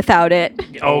could do without it.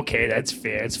 Okay, that's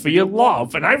fair. It's for your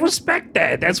love, and I respect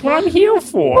that. That's what I'm here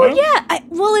for. Well, yeah.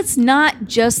 It's not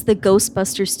just the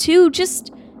Ghostbusters 2.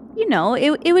 Just,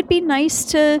 it would be nice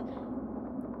to,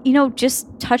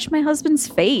 just touch my husband's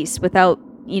face without,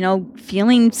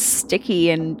 feeling sticky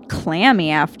and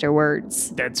clammy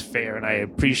afterwards. That's fair, and I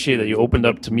appreciate that you opened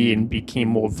up to me and became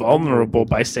more vulnerable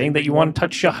by saying that you want to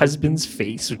touch your husband's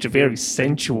face, which is a very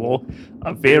sensual,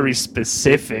 a very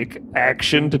specific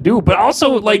action to do. But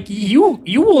also, you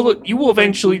will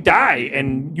eventually die,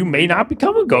 and you may not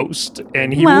become a ghost,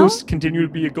 and he will continue to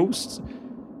be a ghost,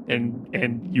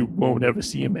 and you won't ever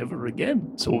see him ever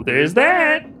again. So there's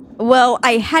that. Well,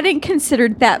 I hadn't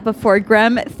considered that before,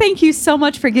 Grem. Thank you so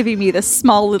much for giving me this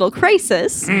small little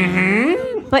crisis.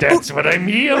 Mm-hmm. But That's what I'm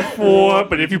here for.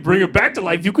 But if you bring it back to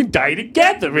life, you can die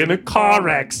together in a car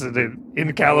accident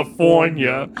in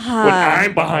California when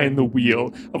I'm behind the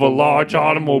wheel of a large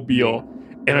automobile.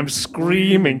 And I'm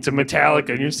screaming to Metallica,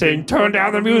 and you're saying, turn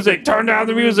down the music,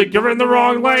 you're in the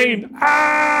wrong lane.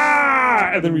 Ah!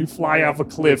 And then we fly off a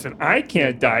cliff, and I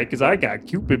can't die because I got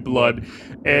Cupid blood.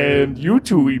 And you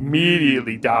two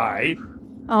immediately die.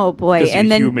 oh boy, 'Cause and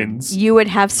you're then humans. you would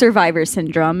have survivor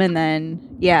syndrome, and then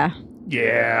yeah.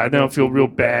 Yeah, then I'll feel real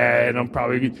bad. I'm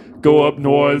probably go up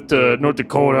north to North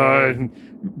Dakota and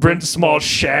rent a small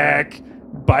shack,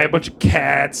 buy a bunch of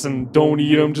cats, and don't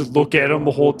eat them. Just look at them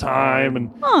the whole time. And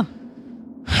Huh.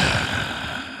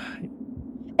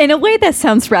 In a way, that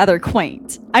sounds rather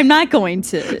quaint. I'm not going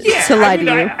to lie to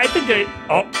you. I think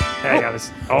I got this.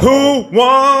 Oh, Who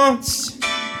wants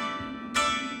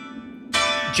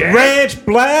Jack? ranch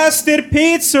blasted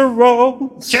pizza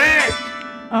rolls? Jack!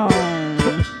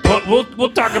 Oh. We'll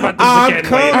talk about this I'm again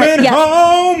coming later. yeah.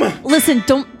 home Listen,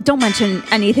 don't mention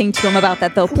anything to him about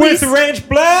that, though. Please. with ranch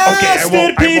blasted I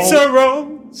won't. pizza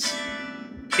rolls.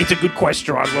 It's a good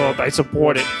question, Lord. I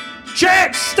support it.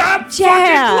 Jack, stop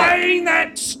Jack. fucking playing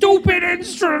that stupid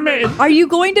instrument! Are you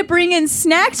going to bring in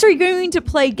snacks or are you going to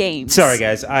play games? Sorry,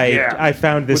 guys. Yeah, I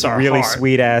found this with our really heart.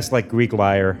 sweet ass like Greek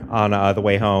lyre on the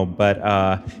way home, but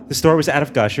the store was out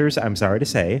of Gushers. I'm sorry to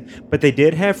say, but they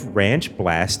did have ranch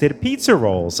blasted pizza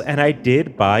rolls, and I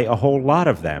did buy a whole lot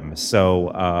of them.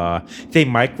 So they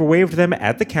microwaved them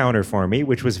at the counter for me,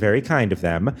 which was very kind of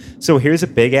them. So here's a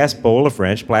big ass bowl of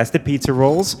ranch blasted pizza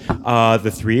rolls.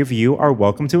 The three of you are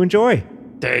welcome to enjoy.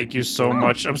 Thank you so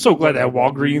much. I'm so glad that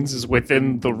Walgreens is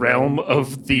within the realm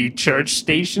of the church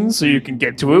station so you can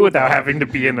get to it without having to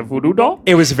be in a voodoo doll.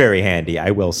 It was very handy,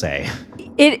 I will say.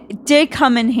 It did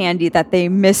come in handy that they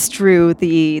misdrew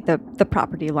the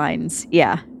property lines.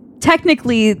 Yeah.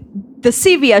 Technically, the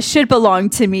CVS should belong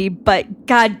to me, but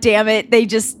god damn it, they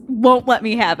just won't let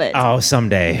me have it. Oh,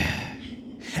 someday.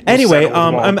 Anyway,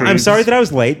 settle with I'm Walgreens. sorry that I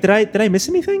was late. Did I miss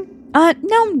anything?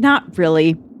 No, not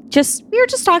really. We were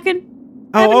just talking.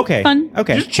 having Oh, okay. fun.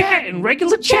 Okay. Just chatting,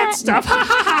 regular chat stuff. Ha ha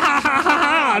ha ha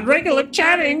ha ha. Regular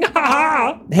chatting. Ha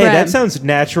ha. Hey, that Graham. sounds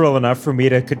natural enough for me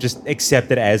to could just accept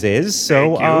it as is.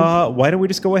 So, Thank you. why don't we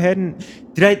just go ahead and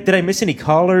did I miss any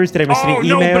callers? Did I miss Oh any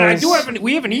no, emails? but I do have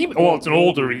we have an email. Well, it's an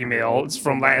older email. It's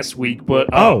from last week. But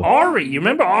Oh. Ari, you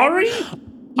remember Ari?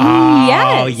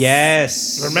 Oh, Yes.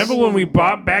 yes. Remember when we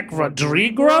brought back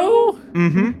Rodrigo?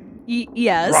 Mm-hmm.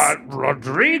 Yes.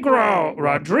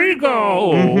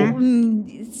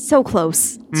 Rodrigo. So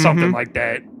close. Something like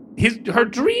that. Her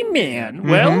dream man.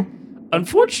 Well,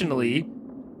 unfortunately,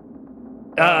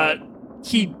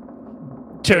 he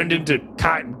turned into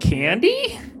cotton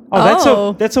candy.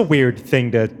 Oh, that's a weird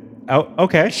thing to. Oh,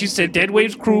 okay. She said, Dead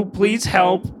Waves crew, please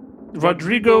help.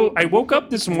 Rodrigo, I woke up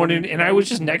this morning and I was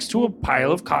just next to a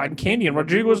pile of cotton candy, and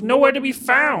Rodrigo was nowhere to be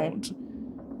found.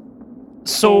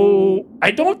 So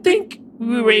I don't think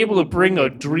we were able to bring a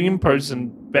dream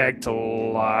person back to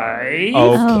life.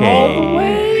 All the Okay.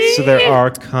 way. So there are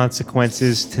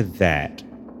consequences to that.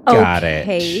 Got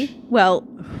Okay. it. Well,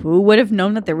 who would have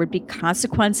known that there would be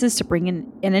consequences to bring an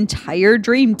entire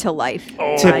dream to life?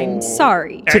 Oh. I'm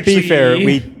sorry. To be fair, Actually-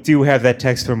 we do have that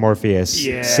text from Morpheus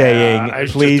Yeah, saying, I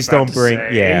was "Please just about don't to bring." say.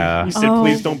 Yeah. He said, Oh.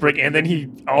 please don't bring. And then he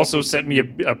also sent me a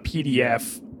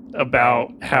PDF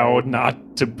about how not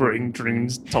to bring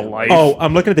dreams to life. Oh,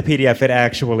 I'm looking at the PDF. It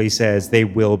actually says they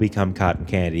will become cotton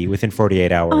candy within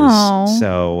 48 hours. Oh.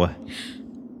 So,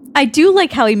 I do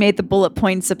like how he made the bullet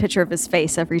points a picture of his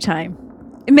face every time.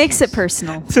 It makes it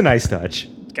personal. it's a nice touch.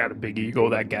 Got a big ego,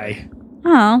 that guy.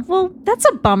 Oh, well, that's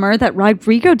a bummer that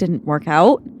Rodrigo didn't work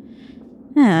out.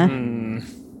 Yeah.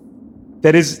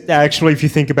 That is actually, if you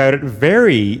think about it,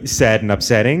 very sad and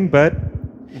upsetting, but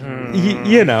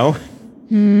you know.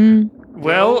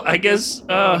 Well, I guess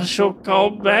she'll call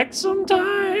back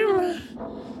sometime.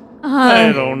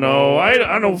 I don't know.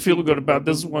 I don't feel good about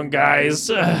this one, guys.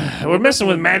 We're messing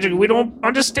with magic we don't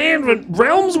understand, with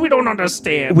realms we don't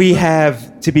understand. We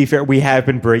have, to be fair, we have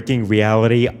been breaking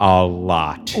reality a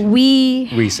lot. We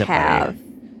Recently. have.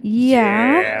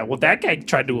 Yeah. Well, that guy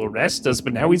tried to arrest us,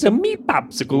 but now he's a meat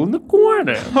popsicle in the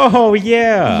corner. Oh,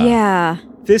 yeah. Yeah.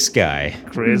 This guy.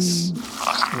 Chris.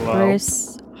 Well,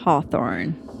 Chris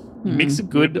Hawthorne. he makes a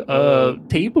good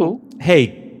table.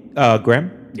 Hey,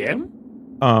 Graham, Yeah?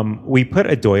 we put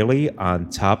a doily on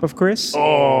top of Chris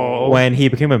Oh, when he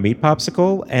became a meat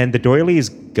popsicle, and the doily is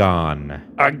gone.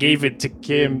 I gave it to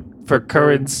Kim for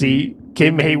currency.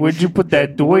 Kim, hey, where'd you put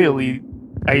that doily?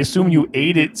 I assume you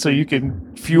ate it so you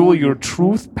can fuel your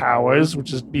truth powers,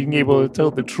 which is being able to tell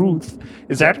the truth.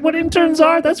 Is that what interns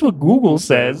are? That's what Google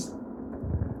says.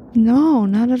 No,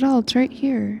 not at all. It's right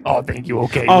here. Oh, thank you.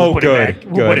 Okay. Oh, we'll put good, It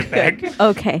back. We'll put good. it back.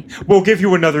 Okay. We'll give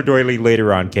you another doily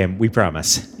later on, Kim. We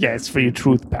promise. Yeah, it's for your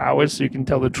truth powers, so you can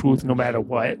tell the truth no matter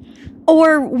what.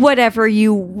 Or whatever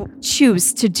you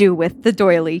choose to do with the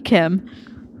doily, Kim.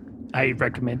 I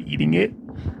recommend eating it.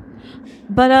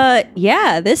 But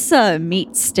yeah, this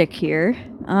meat stick here.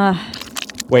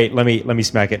 Wait, let me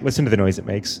smack it. Listen to the noise it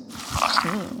makes.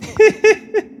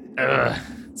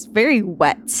 It's very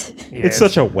wet. Yeah, It's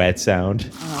such a wet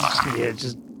sound. yeah,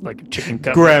 just like a chicken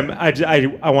cutlet. Graham,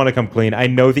 I want to come clean. I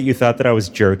know that you thought that I was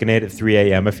jerking it at 3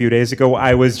 a.m. a few days ago.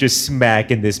 I was just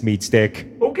smacking this meat stick.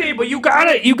 Okay, but you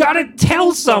gotta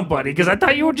tell somebody, because I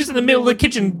thought you were just in the middle of the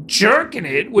kitchen jerking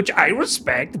it, which I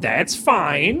respect. That's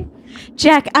fine.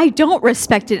 Jack, I don't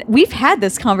respect it. We've had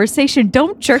this conversation.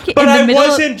 Don't jerk it But in the I middle.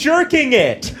 wasn't jerking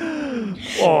it.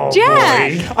 Oh,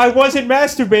 Jack! boy. I wasn't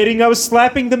masturbating. I was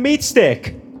slapping the meat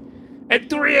stick. At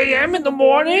 3 a.m. in the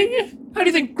morning? How do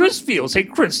you think Chris feels? Hey,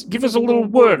 Chris, give us a little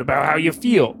word about how you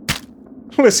feel.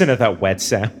 Listen to that wet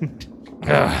sound.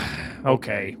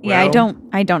 Okay. Yeah, well,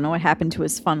 I don't know what happened to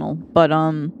his funnel, but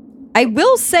I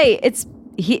will say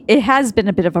it has been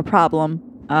a bit of a problem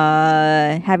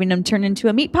having him turn into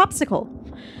a meat popsicle.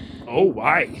 Oh,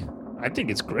 why? I think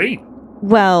it's great.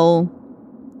 Well,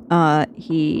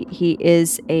 he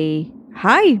is a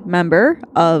high member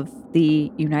of the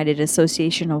United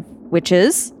Association of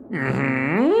Witches.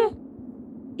 Mm-hmm.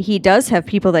 He does have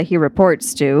people that he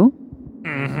reports to.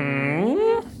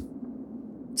 Mm-hmm.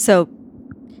 So,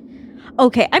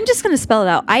 okay, I'm just going to spell it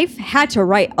out. I've had to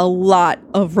write a lot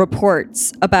of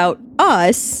reports about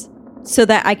us so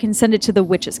that I can send it to the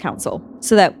Witches Council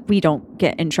so that we don't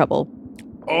get in trouble.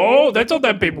 Oh, that's all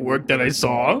that paperwork that I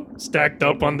saw stacked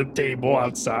up on the table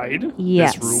outside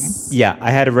Yes. this room. Yeah,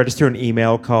 I had to register an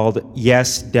email called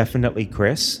Yes, Definitely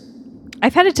Chris.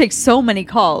 I've had to take so many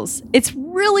calls. It's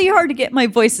really hard to get my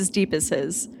voice as deep as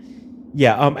his.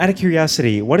 Yeah, out of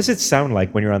curiosity, what does it sound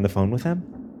like when you're on the phone with him?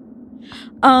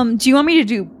 Do you want me to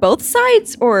do both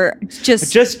sides or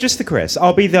just? Just the Chris.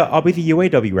 I'll be the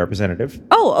UAW representative.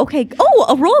 Oh, okay. Oh,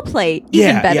 a role play.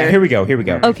 Even better. Yeah, here we go.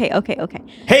 Okay.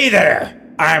 Hey there.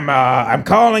 I'm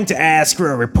calling to ask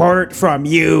for a report from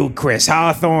you, Chris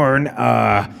Hawthorne.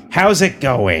 How's it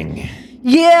going?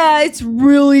 Yeah, it's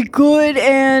really good,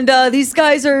 and these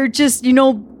guys are just,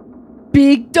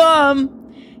 big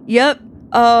dumb. Yep.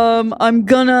 I'm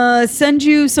gonna send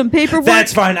you some paperwork.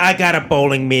 That's fine. I got a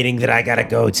bowling meeting that I gotta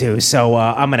go to, so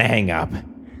I'm gonna hang up.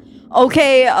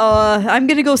 Okay, I'm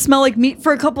gonna go smell like meat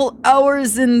for a couple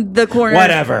hours in the corner.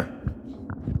 Whatever.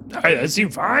 I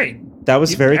seem fine. That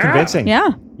was very Yeah. convincing. Yeah.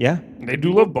 Yeah. They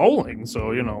do love bowling,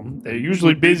 so, they're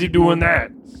usually busy doing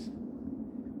that.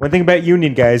 One thing about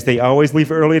union guys, they always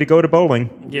leave early to go to bowling.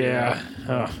 Yeah.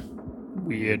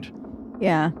 Weird.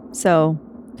 Yeah. So,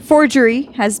 forgery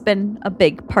has been a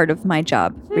big part of my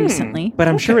job recently. But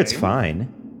I'm sure it's Okay. fine.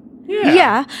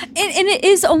 Yeah. And it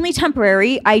is only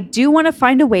temporary. I do want to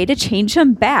find a way to change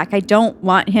him back. I don't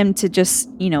want him to just,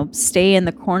 stay in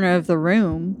the corner of the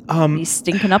room. He's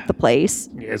stinking up the place.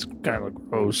 Yeah, it's kind of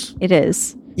gross. It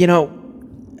is.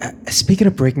 Speaking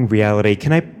of breaking reality,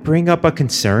 can I bring up a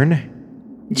concern?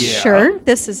 Yeah. Sure.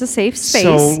 This is a safe space.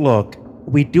 So, look,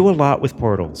 we do a lot with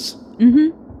portals. Mm-hmm.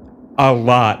 A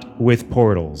lot with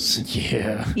portals.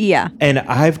 Yeah. Yeah. And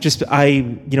I'm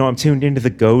tuned into the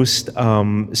Ghost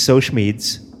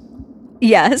Sochmeads.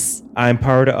 Yes. I'm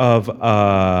part of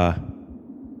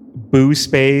Boo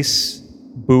Space,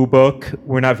 Boo Book.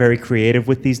 We're not very creative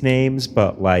with these names,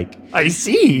 but like I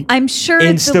see. I'm sure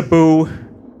Insta Boo.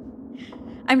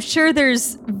 I'm sure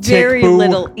there's very Tick-boo.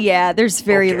 little. Yeah, there's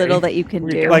very Okay. little that you can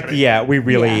do. Like, yeah,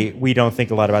 we don't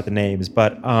think a lot about the names,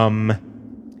 but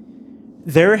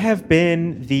there have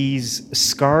been these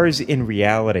scars in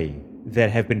reality that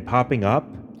have been popping up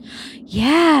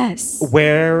Yes.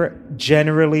 where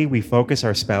generally we focus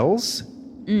our spells.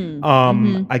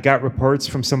 I got reports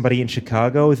from somebody in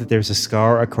Chicago that there's a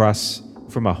scar across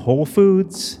from a Whole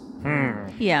Foods.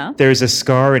 Yeah. There's a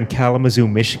scar in Kalamazoo,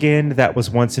 Michigan that was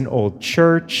once an old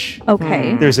church.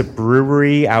 Okay. There's a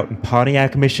brewery out in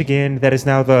Pontiac, Michigan that is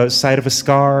now the site of a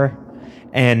scar.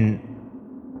 And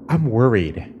I'm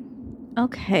worried.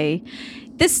 Okay.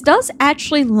 This does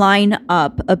actually line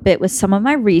up a bit with some of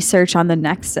my research on the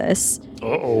Nexus.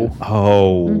 Uh-oh.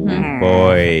 Oh,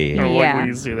 boy. I don't Yeah. like when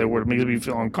you say that word. It makes me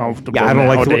feel uncomfortable. Yeah, I don't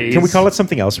like nowadays. Can we call it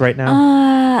something else right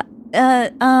now? You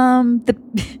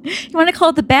want to call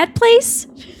it the bad place?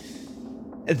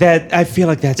 That I feel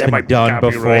like that's That might been be done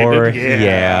before. copyrighted,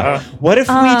 yeah. What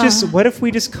if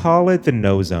we just call it the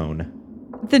no zone?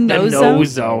 The The nose no zone.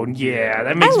 zone, yeah,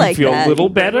 that makes like me feel that. a little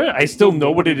better. I still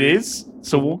know what it is,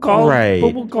 so we'll call Right. it.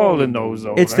 But we'll call it a no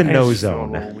zone. It's the I no just feel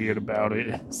zone. A little weird about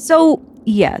it. So,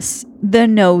 yes, the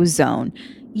no zone.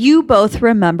 You both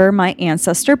remember my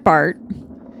ancestor Bart.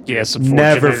 Yes,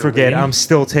 Never forget, unfortunately. I'm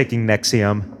still taking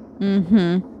Nexium.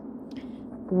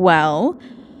 Well,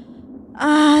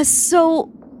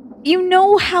 so you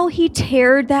know how he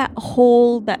teared that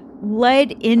hole that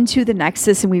led into the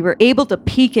Nexus and we were able to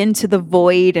peek into the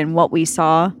void and what we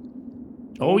saw?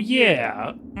 Oh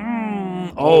yeah.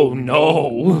 Oh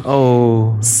no.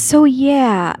 Oh. So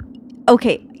yeah.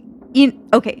 Okay.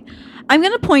 Okay. I'm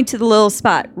going to point to the little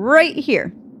spot right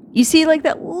here. You see like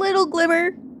that little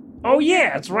glimmer? Oh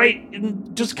yeah, it's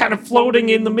right, just kind of floating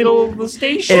in the middle of the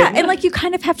station. Yeah, and like you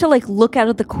kind of have to like look out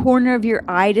of the corner of your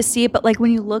eye to see it, but like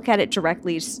when you look at it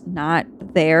directly, it's not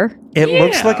there. It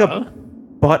looks like Yeah. a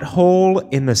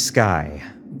butthole in the sky.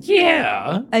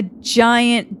 Yeah. A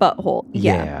giant butthole.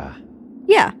 Yeah.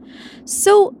 Yeah.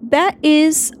 So that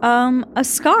is a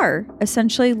scar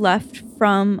essentially left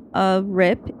from a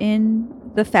rip in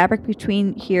the fabric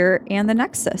between here and the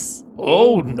Nexus.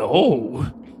 Oh no.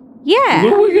 Yeah.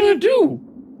 What are we gonna do?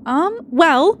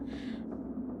 Well,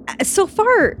 so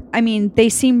far, I mean, they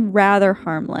seem rather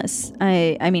harmless.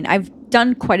 I mean, I've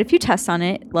done quite a few tests on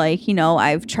it. Like, you know,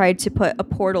 I've tried to put a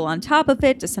portal on top of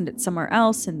it to send it somewhere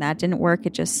else, and that didn't work.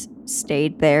 It just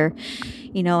stayed there.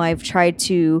 You know, I've tried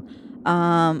to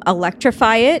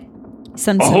electrify it,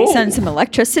 send some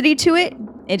electricity to it.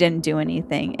 It didn't do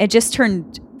anything. It just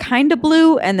turned kind of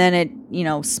blue, and then it, you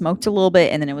know, smoked a little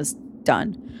bit, and then it was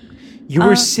done. You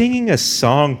were singing a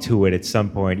song to it at some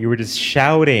point. You were just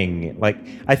shouting. Like,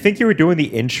 I think you were doing the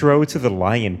intro to The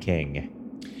Lion King.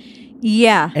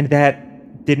 Yeah. And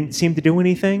that didn't seem to do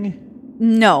anything?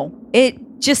 No. It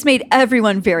just made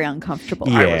everyone very uncomfortable.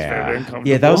 I was very uncomfortable.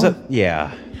 Yeah, that was a...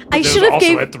 Yeah. I It was should have also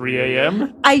gave at 3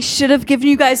 a.m. I should have given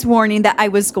you guys warning that I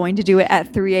was going to do it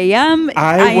at 3 a.m.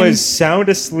 I was sound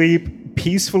asleep,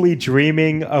 peacefully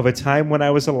dreaming of a time when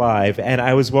I was alive, and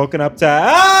I was woken up to...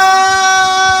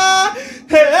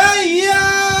 Hey,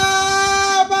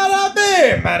 yeah,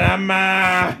 ba-da-bim,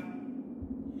 ba-da-ma.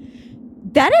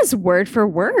 That is word for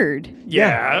word.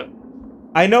 Yeah.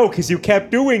 I know, because you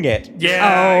kept doing it.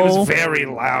 Yeah, it Oh. was very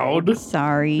loud.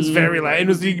 Sorry. It was very loud. It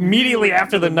was immediately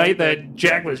after the night that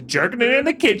Jack was jerking it in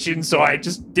the kitchen, so I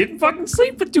just didn't fucking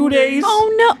sleep for 2 days.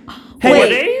 Oh no. Hey, 4 Wait.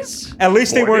 days? At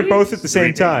least they 4 weren't days? both at the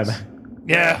same 3 time. days.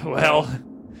 Yeah, well,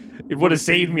 it would have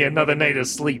saved me another night of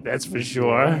sleep, that's for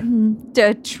sure.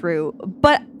 True.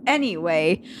 But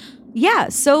anyway, yeah,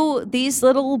 so these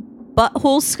little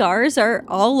butthole scars are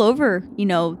all over, you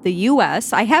know, the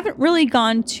US. I haven't really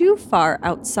gone too far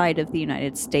outside of the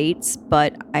United States,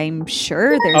 but I'm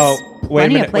sure there's Oh, wait a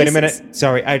plenty minute, of wait a places. minute.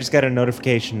 Sorry, I just got a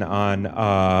notification on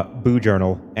Boo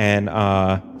Journal, and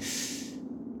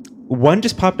one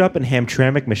just popped up in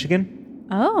Hamtramck, Michigan.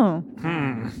 Oh.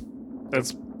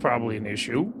 That's probably an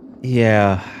issue.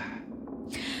 Yeah.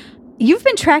 You've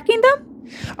been tracking them?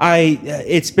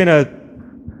 It's been a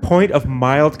point of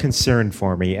mild concern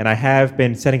for me, and I have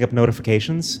been setting up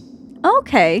notifications.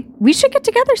 Okay. We should get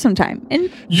together sometime. And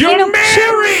You're you know,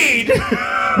 married!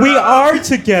 We are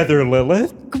together,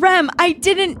 Lilith. Graham, I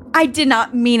did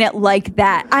not mean it like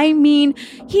that. I mean,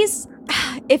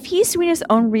 if he's doing his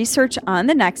own research on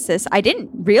the Nexus, I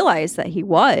didn't realize that he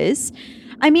was.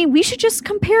 I mean, we should just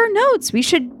compare notes. We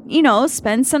should, you know,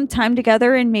 spend some time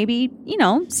together and maybe, you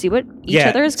know, see what each Yeah,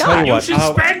 other has tell got. you You what, should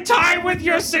spend time with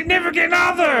your significant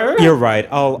other! You're right.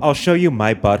 I'll show you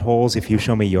my buttholes if you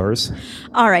show me yours.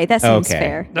 All right, that seems Okay.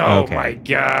 fair. Oh Okay. my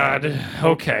god.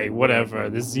 Okay, whatever.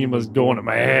 This Zima's going to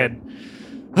my head.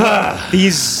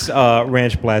 These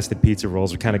ranch blasted pizza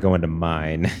rolls are kind of going to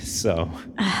mine, so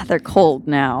They're cold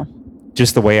now.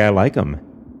 just the way I like them.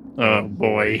 Oh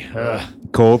boy.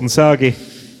 Cold and soggy.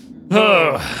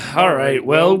 Oh, all right.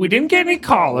 Well, we didn't get any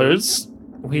callers.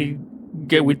 We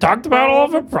talked about all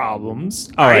of our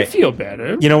problems. All I right. feel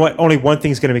better. You know what? Only one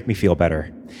thing's going to make me feel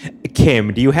better.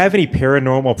 Kim, do you have any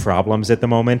paranormal problems at the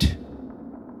moment?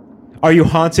 Are you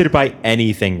haunted by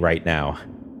anything right now?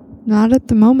 Not at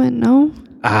the moment, no.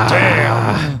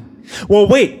 Damn. Well,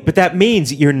 wait, but that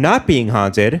means you're not being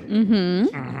haunted. Mm-hmm.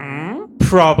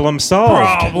 Problem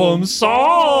solved. Problem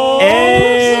solved.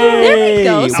 Hey, There we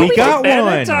go. So we we got Better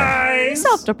one. times.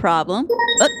 Solved a problem.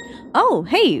 Oh,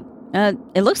 hey.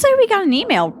 It looks like we got an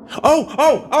email.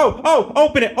 Oh,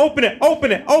 open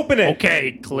it.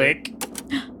 Okay, click.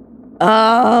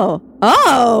 Oh.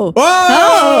 Whoa!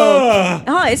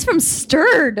 Oh, it's from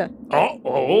Stirred.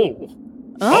 Oh.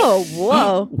 Oh,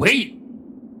 whoa. Wait.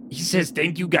 He says,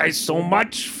 thank you guys so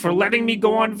much for letting me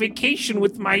go on vacation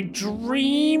with my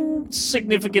dream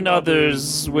significant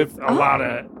others with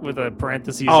a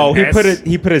parentheses. Oh, and S.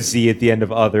 he put a Z at the end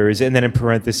of others, and then in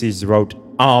parentheses wrote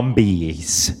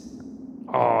ambies.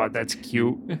 Oh, that's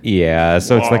cute. Yeah,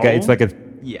 so Wow. it's like a.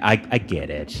 Yeah, I get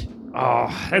it.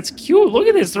 Oh, that's cute. Look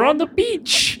at this. They're on the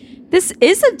beach. This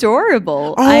is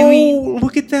adorable. Oh, I mean,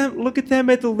 look at them! Look at them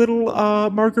at the little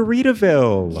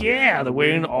Margaritaville. Yeah, they're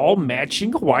wearing all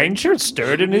matching Hawaiian shirts.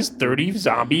 Stirred in his 30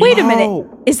 zombie wait a minute.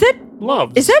 Oh. Is that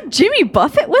gloves. Jimmy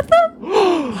Buffett with them?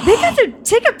 They got to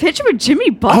take a picture with Jimmy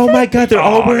Buffett? Oh my God! They're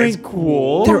all wearing that's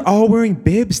cool. They're all wearing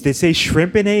bibs that say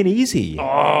 "Shrimpin' ain't easy."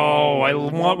 Oh, I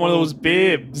want one of those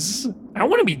bibs. I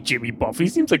want to meet Jimmy Buffett. He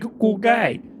seems like a cool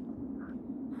guy.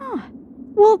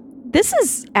 Well, this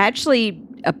is actually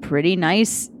a pretty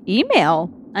nice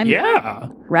email. I'm Yeah.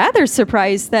 rather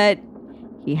surprised that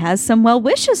he has some well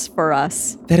wishes for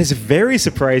us. That is very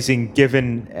surprising,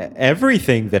 given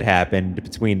everything that happened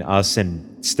between us and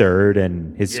Stirred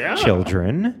and his Yeah.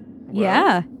 children.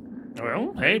 Yeah.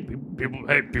 Well, hey, people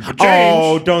change.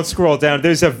 Oh, don't scroll down.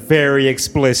 There's a very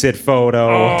explicit photo.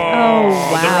 They're all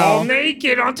wow.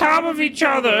 naked on top of each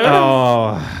other.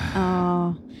 Oh.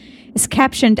 Oh. It's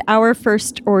captioned Our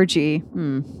First Orgy.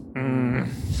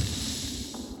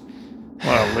 A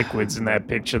lot of liquids in that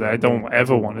picture that I don't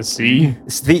ever want to see.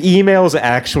 The email's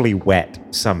actually wet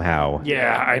somehow.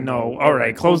 Yeah, I know. All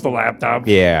right, close the laptop.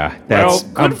 Yeah, that's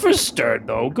Well, good for Stirred,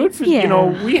 though. Good for,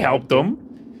 we helped them.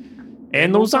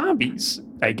 And those zombies,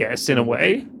 I guess, in a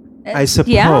way. I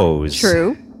suppose. Yeah,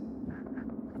 true.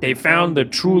 They found the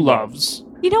true loves.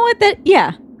 You know what?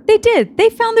 They did. They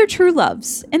found their true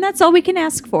loves. And that's all we can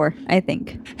ask for, I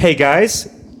think. Hey guys,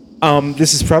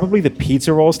 this is probably the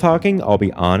pizza rolls talking, I'll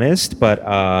be honest, but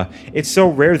it's so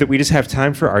rare that we just have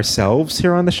time for ourselves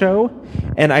here on the show.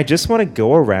 And I just want to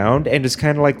go around and just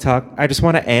kind of like talk. I just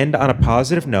want to end on a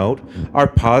positive note, our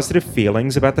positive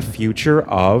feelings about the future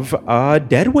of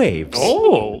Dead Waves.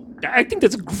 Oh, I think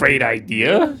that's a great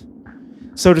idea.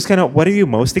 So just kind of, what are you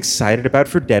most excited about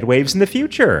for Dead Waves in the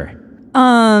future?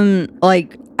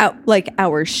 Like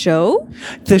our show?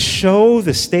 The show,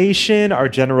 the station, our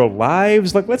general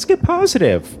lives. Like, let's get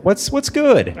positive. What's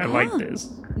good? I like this.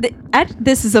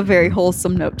 This is a very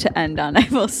wholesome note to end on, I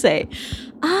will say.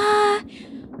 I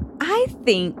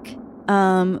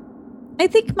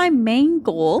think my main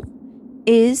goal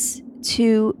is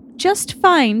to just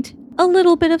find a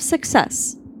little bit of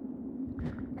success.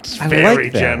 I Very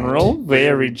like that. general.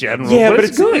 Very general. Yeah, but it's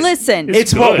it's- good. Listen,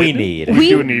 It's what good. we need. We We-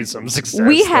 do need some success.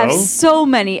 we have though. so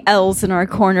many L's in our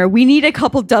corner. We need a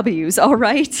couple W's, all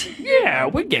right? Yeah,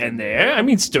 we're getting there. I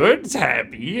mean, Stuart's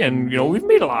happy, and we've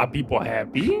made a lot of people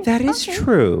happy. That is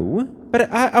true,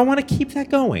 but I want to keep that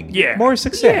going. Yeah. More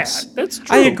success. Yeah, that's true.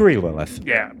 I agree, Lilith.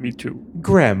 Yeah, me too.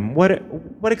 Grem,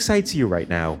 what excites you right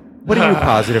now? What are you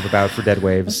positive about for Dead I'm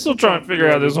Waves? still trying to figure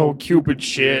out this whole Cupid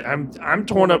shit. I'm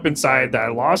torn up inside that I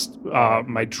lost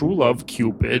my true love,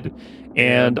 Cupid,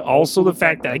 and also the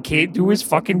fact that I can't do his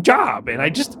fucking job. And I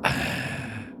just,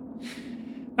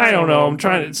 I don't know. I'm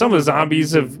trying to. Some of the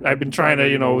zombies I've been trying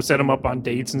to set them up on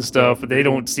dates and stuff, but they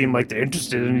don't seem like they're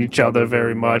interested in each other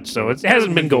very much. So it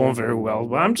hasn't been going very well.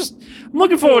 But I'm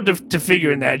looking forward to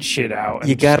figuring that shit out.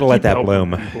 You and gotta just let keep that helping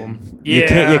bloom. people. You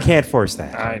Yeah. can't force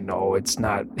that. I know it's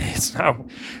not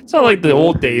like the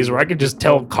old days where I could just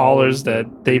tell callers that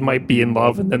they might be in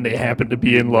love and then they happen to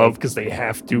be in love because they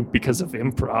have to because of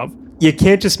improv. You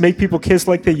can't just make people kiss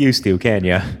like they used to, can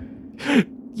you?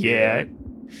 Yeah.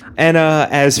 And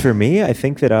as for me, I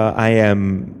think that I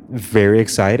am very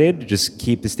excited to just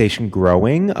keep the station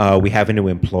growing. We have a new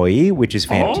employee, which is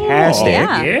fantastic. Oh,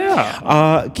 Yeah.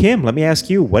 yeah. Kim, let me ask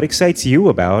you, what excites you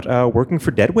about working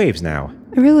for Dead Waves now?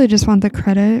 I really just want the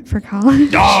credit for college.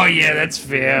 Oh yeah, that's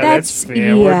fair. That's-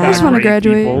 fair. We're yeah. not I just wanna great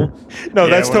graduate. people. No, Yeah,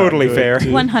 that's we're not totally good fair. to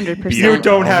 100%. be You around.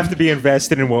 don't have to be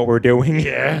invested in what we're doing.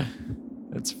 Yeah.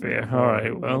 That's fair. All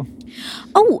right. Well.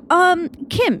 Oh,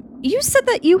 Kim, you said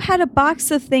that you had a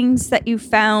box of things that you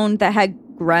found that had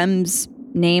Grem's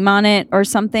name on it or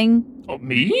something. Oh,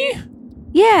 me?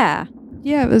 Yeah.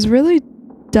 Yeah, it was really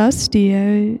dusty.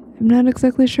 I'm not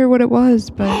exactly sure what it was,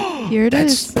 but here it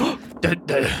is.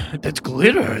 That's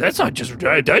glitter. That's not just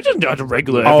not a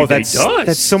regular Oh, everyday that's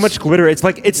dust. so much glitter. It's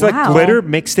like Wow. glitter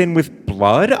mixed in with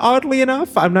blood. Oddly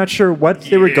enough, I'm not sure what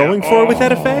they were Yeah. going for with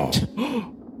that effect.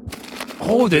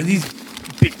 Oh, are these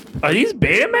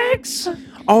Betamax?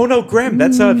 Oh no, Graham,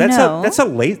 that's No.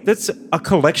 a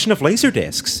collection of laser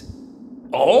discs.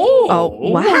 Oh. Oh,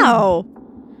 wow.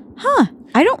 Huh.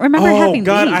 I don't remember Oh having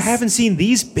God, these. I haven't seen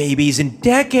these babies in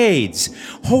decades.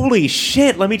 Holy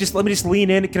shit! Let me just lean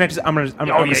in. Can I just? I'm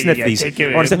gonna sniff these. Take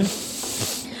it I wanna in.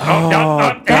 sniff- Oh, no,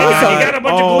 That you was got a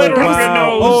bunch of glitter up your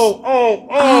nose.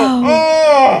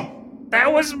 Oh!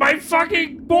 That was my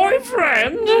fucking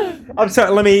boyfriend. I'm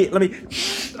sorry. Let me.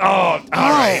 Oh, all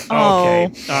right. Oh. Okay.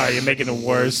 All right, you're making it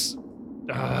worse.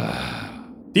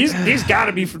 These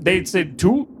gotta be. They said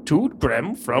to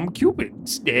Grem from Cupid.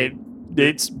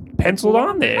 It's penciled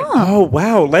on there Oh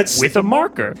wow! Let's with a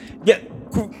marker. yeah.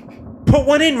 Put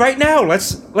one in right now.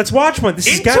 Let's watch one. This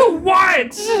is Into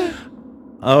what?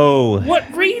 Oh.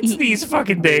 What reads these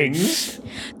fucking things?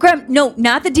 Graham, no,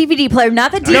 not the DVD player,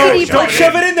 not the DVD No! player. Don't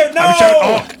shove it in there. No. I'm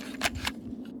sorry.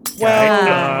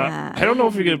 Ah. I don't know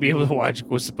if you're gonna be able to watch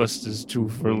Ghostbusters 2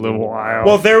 for a little while.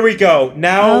 Well, there we go.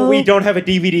 Now Oh. we don't have a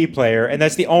DVD player, and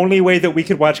that's the only way that we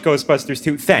could watch Ghostbusters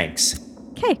 2. Thanks.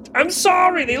 Okay. I'm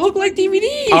sorry, they look like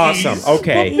DVDs. Awesome,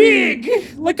 okay. But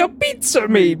big, like a pizza,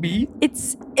 maybe.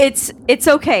 It's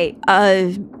okay.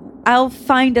 I'll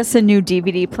find us a new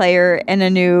DVD player and a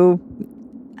new.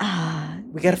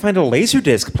 We gotta find a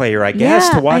Laserdisc player, I guess,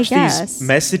 Yeah, to watch I guess. these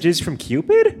messages from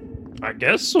Cupid. I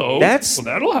guess so. That's- well,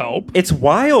 that'll help. It's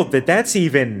wild that that's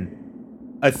even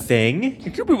a thing.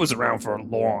 Cupid was around for a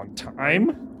long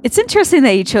time. It's interesting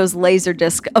that he chose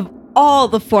Laserdisc of all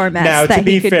the formats. Now, that to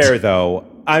be he could fair, though,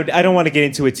 I don't want to get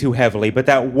into it too heavily, but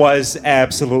that was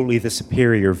absolutely the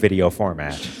superior video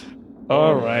format.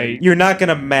 All right. You're not going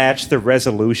to match the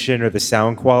resolution or the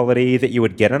sound quality that you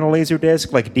would get on a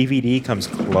Laserdisc. Like, DVD comes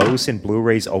close and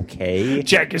Blu-ray's okay.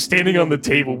 Jack, you're standing on the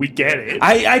table. We get it.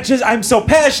 I'm so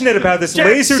passionate about this.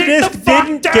 Jack, sit the Laserdisc fuck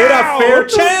didn't down. get a fair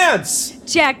chance.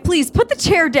 Jack, please put the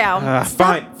chair down.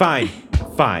 Fine.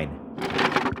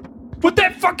 Put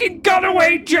that fucking gun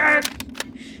away, Jack.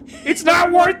 It's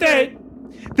not worth it.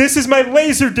 This is my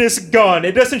Laserdisc gun.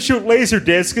 It doesn't shoot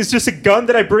Laserdisc. It's just a gun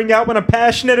that I bring out when I'm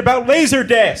passionate about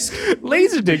Laserdisc.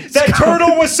 Laserdisc. That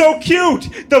turtle was so cute.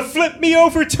 The flip me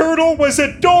over turtle was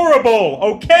adorable.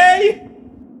 Okay.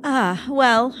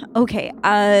 Well, okay.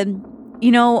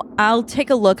 I'll take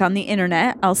a look on the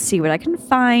internet. I'll see what I can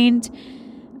find.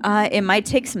 It might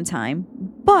take some time,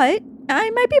 but I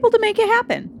might be able to make it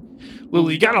happen.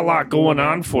 Lily, you got a lot going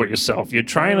on for yourself. You're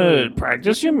trying to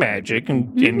practice your magic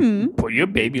and put your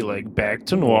baby leg back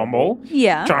to normal.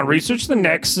 Yeah. Trying to research the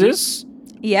Nexus.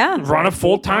 Yeah. Run a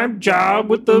full-time job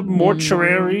with the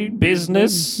mortuary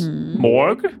business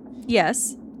morgue.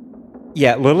 Yes.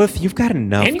 Yeah, Lilith, you've got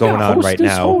enough And you going gotta on host right this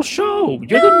now. whole show.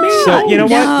 You're the man. So, you know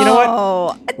what? You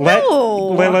know what? No.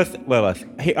 Lilith.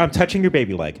 Hey, I'm touching your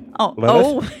baby leg. Oh.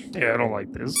 Lilith, Yeah, I don't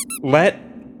like this.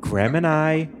 let Graham and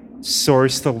I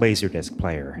source the Laserdisc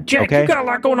player. Jack, okay? you got a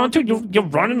lot going on too. You're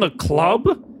running a club.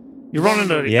 You're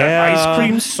running an ice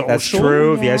cream social. That's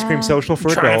true. The ice cream social for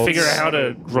Trying adults. to figure out how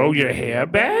to grow your hair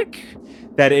back.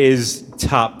 That is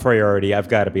top priority. I've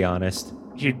got to be honest.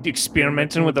 You're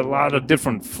experimenting with a lot of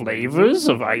different flavors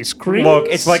of ice cream. Look,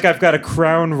 it's like I've got a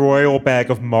Crown Royal bag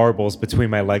of marbles between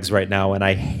my legs right now, and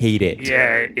I hate it.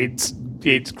 Yeah,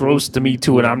 it's gross to me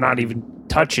too, and I'm not even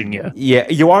touching you. Yeah,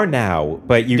 you are now,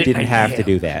 but you didn't have to yeah.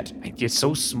 do that. You're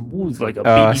so smooth, like a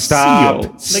baby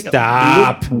Stop. seal. Like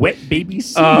Stop. A little wet baby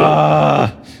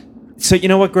seal. So you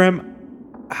know what, Graham?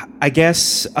 I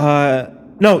guess.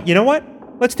 No, you know what?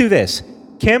 Let's do this.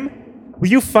 Kim, will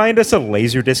you find us a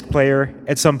Laserdisc player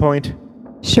at some point?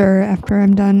 Sure, after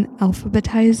I'm done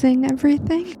alphabetizing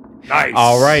everything. Nice.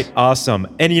 All right, awesome.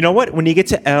 And you know what? When you get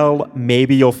to L,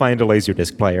 maybe you'll find a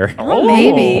Laserdisc player. Oh,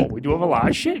 maybe. We do have a lot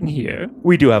of shit in here.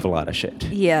 We do have a lot of shit.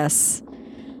 Yes.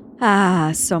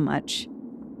 So much.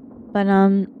 But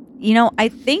I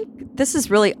think this is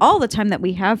really all the time that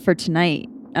we have for tonight.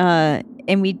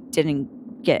 And we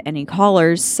didn't get any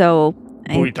callers, so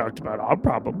We talked about our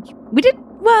problems. we did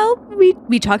well.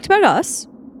 We talked about us,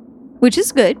 which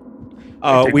is good.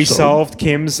 think We so. solved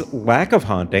Kim's lack of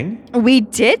haunting. We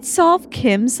did solve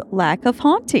Kim's lack of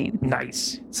haunting.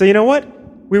 Nice. So you know what?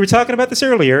 We were talking about this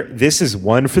earlier. This is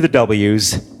one for the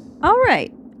W's. All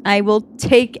right. I will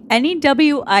take any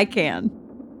W I can.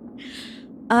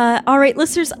 All right,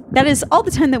 listeners, that is all the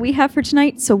time that we have for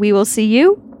tonight, so we will see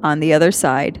you on the other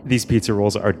side. These pizza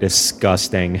rolls are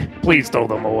disgusting. Please throw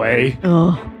them away.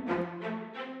 Ugh.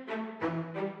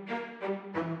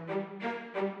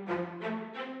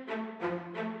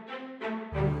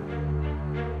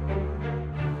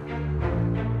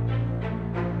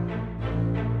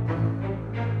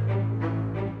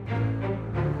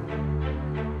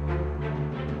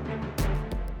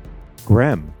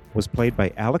 Grem was played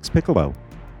by Alex Piccolo.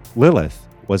 Lilith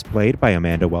was played by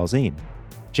Amanda Welzine.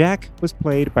 Jack was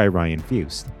played by Ryan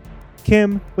Fust.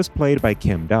 Kim was played by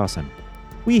Kim Dawson.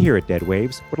 We here at Dead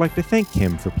Waves would like to thank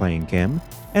Kim for playing Kim,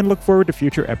 and look forward to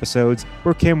future episodes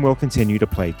where Kim will continue to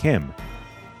play Kim.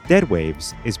 Dead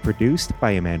Waves is produced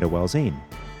by Amanda Welzine.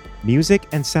 Music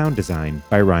and sound design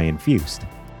by Ryan Fust.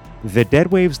 The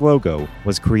Dead Waves logo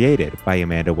was created by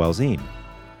Amanda Welzine.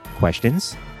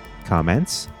 Questions?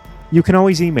 Comments? You can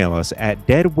always email us at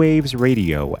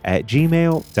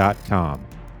deadwavesradio@gmail.com.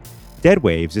 Dead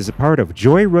Waves is a part of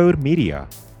Joy Road Media.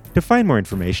 To find more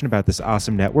information about this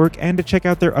awesome network and to check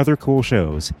out their other cool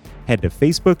shows, head to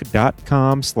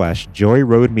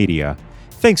facebook.com/joyroadmedia.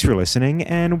 Thanks for listening,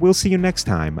 and we'll see you next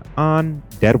time on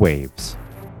Dead Waves.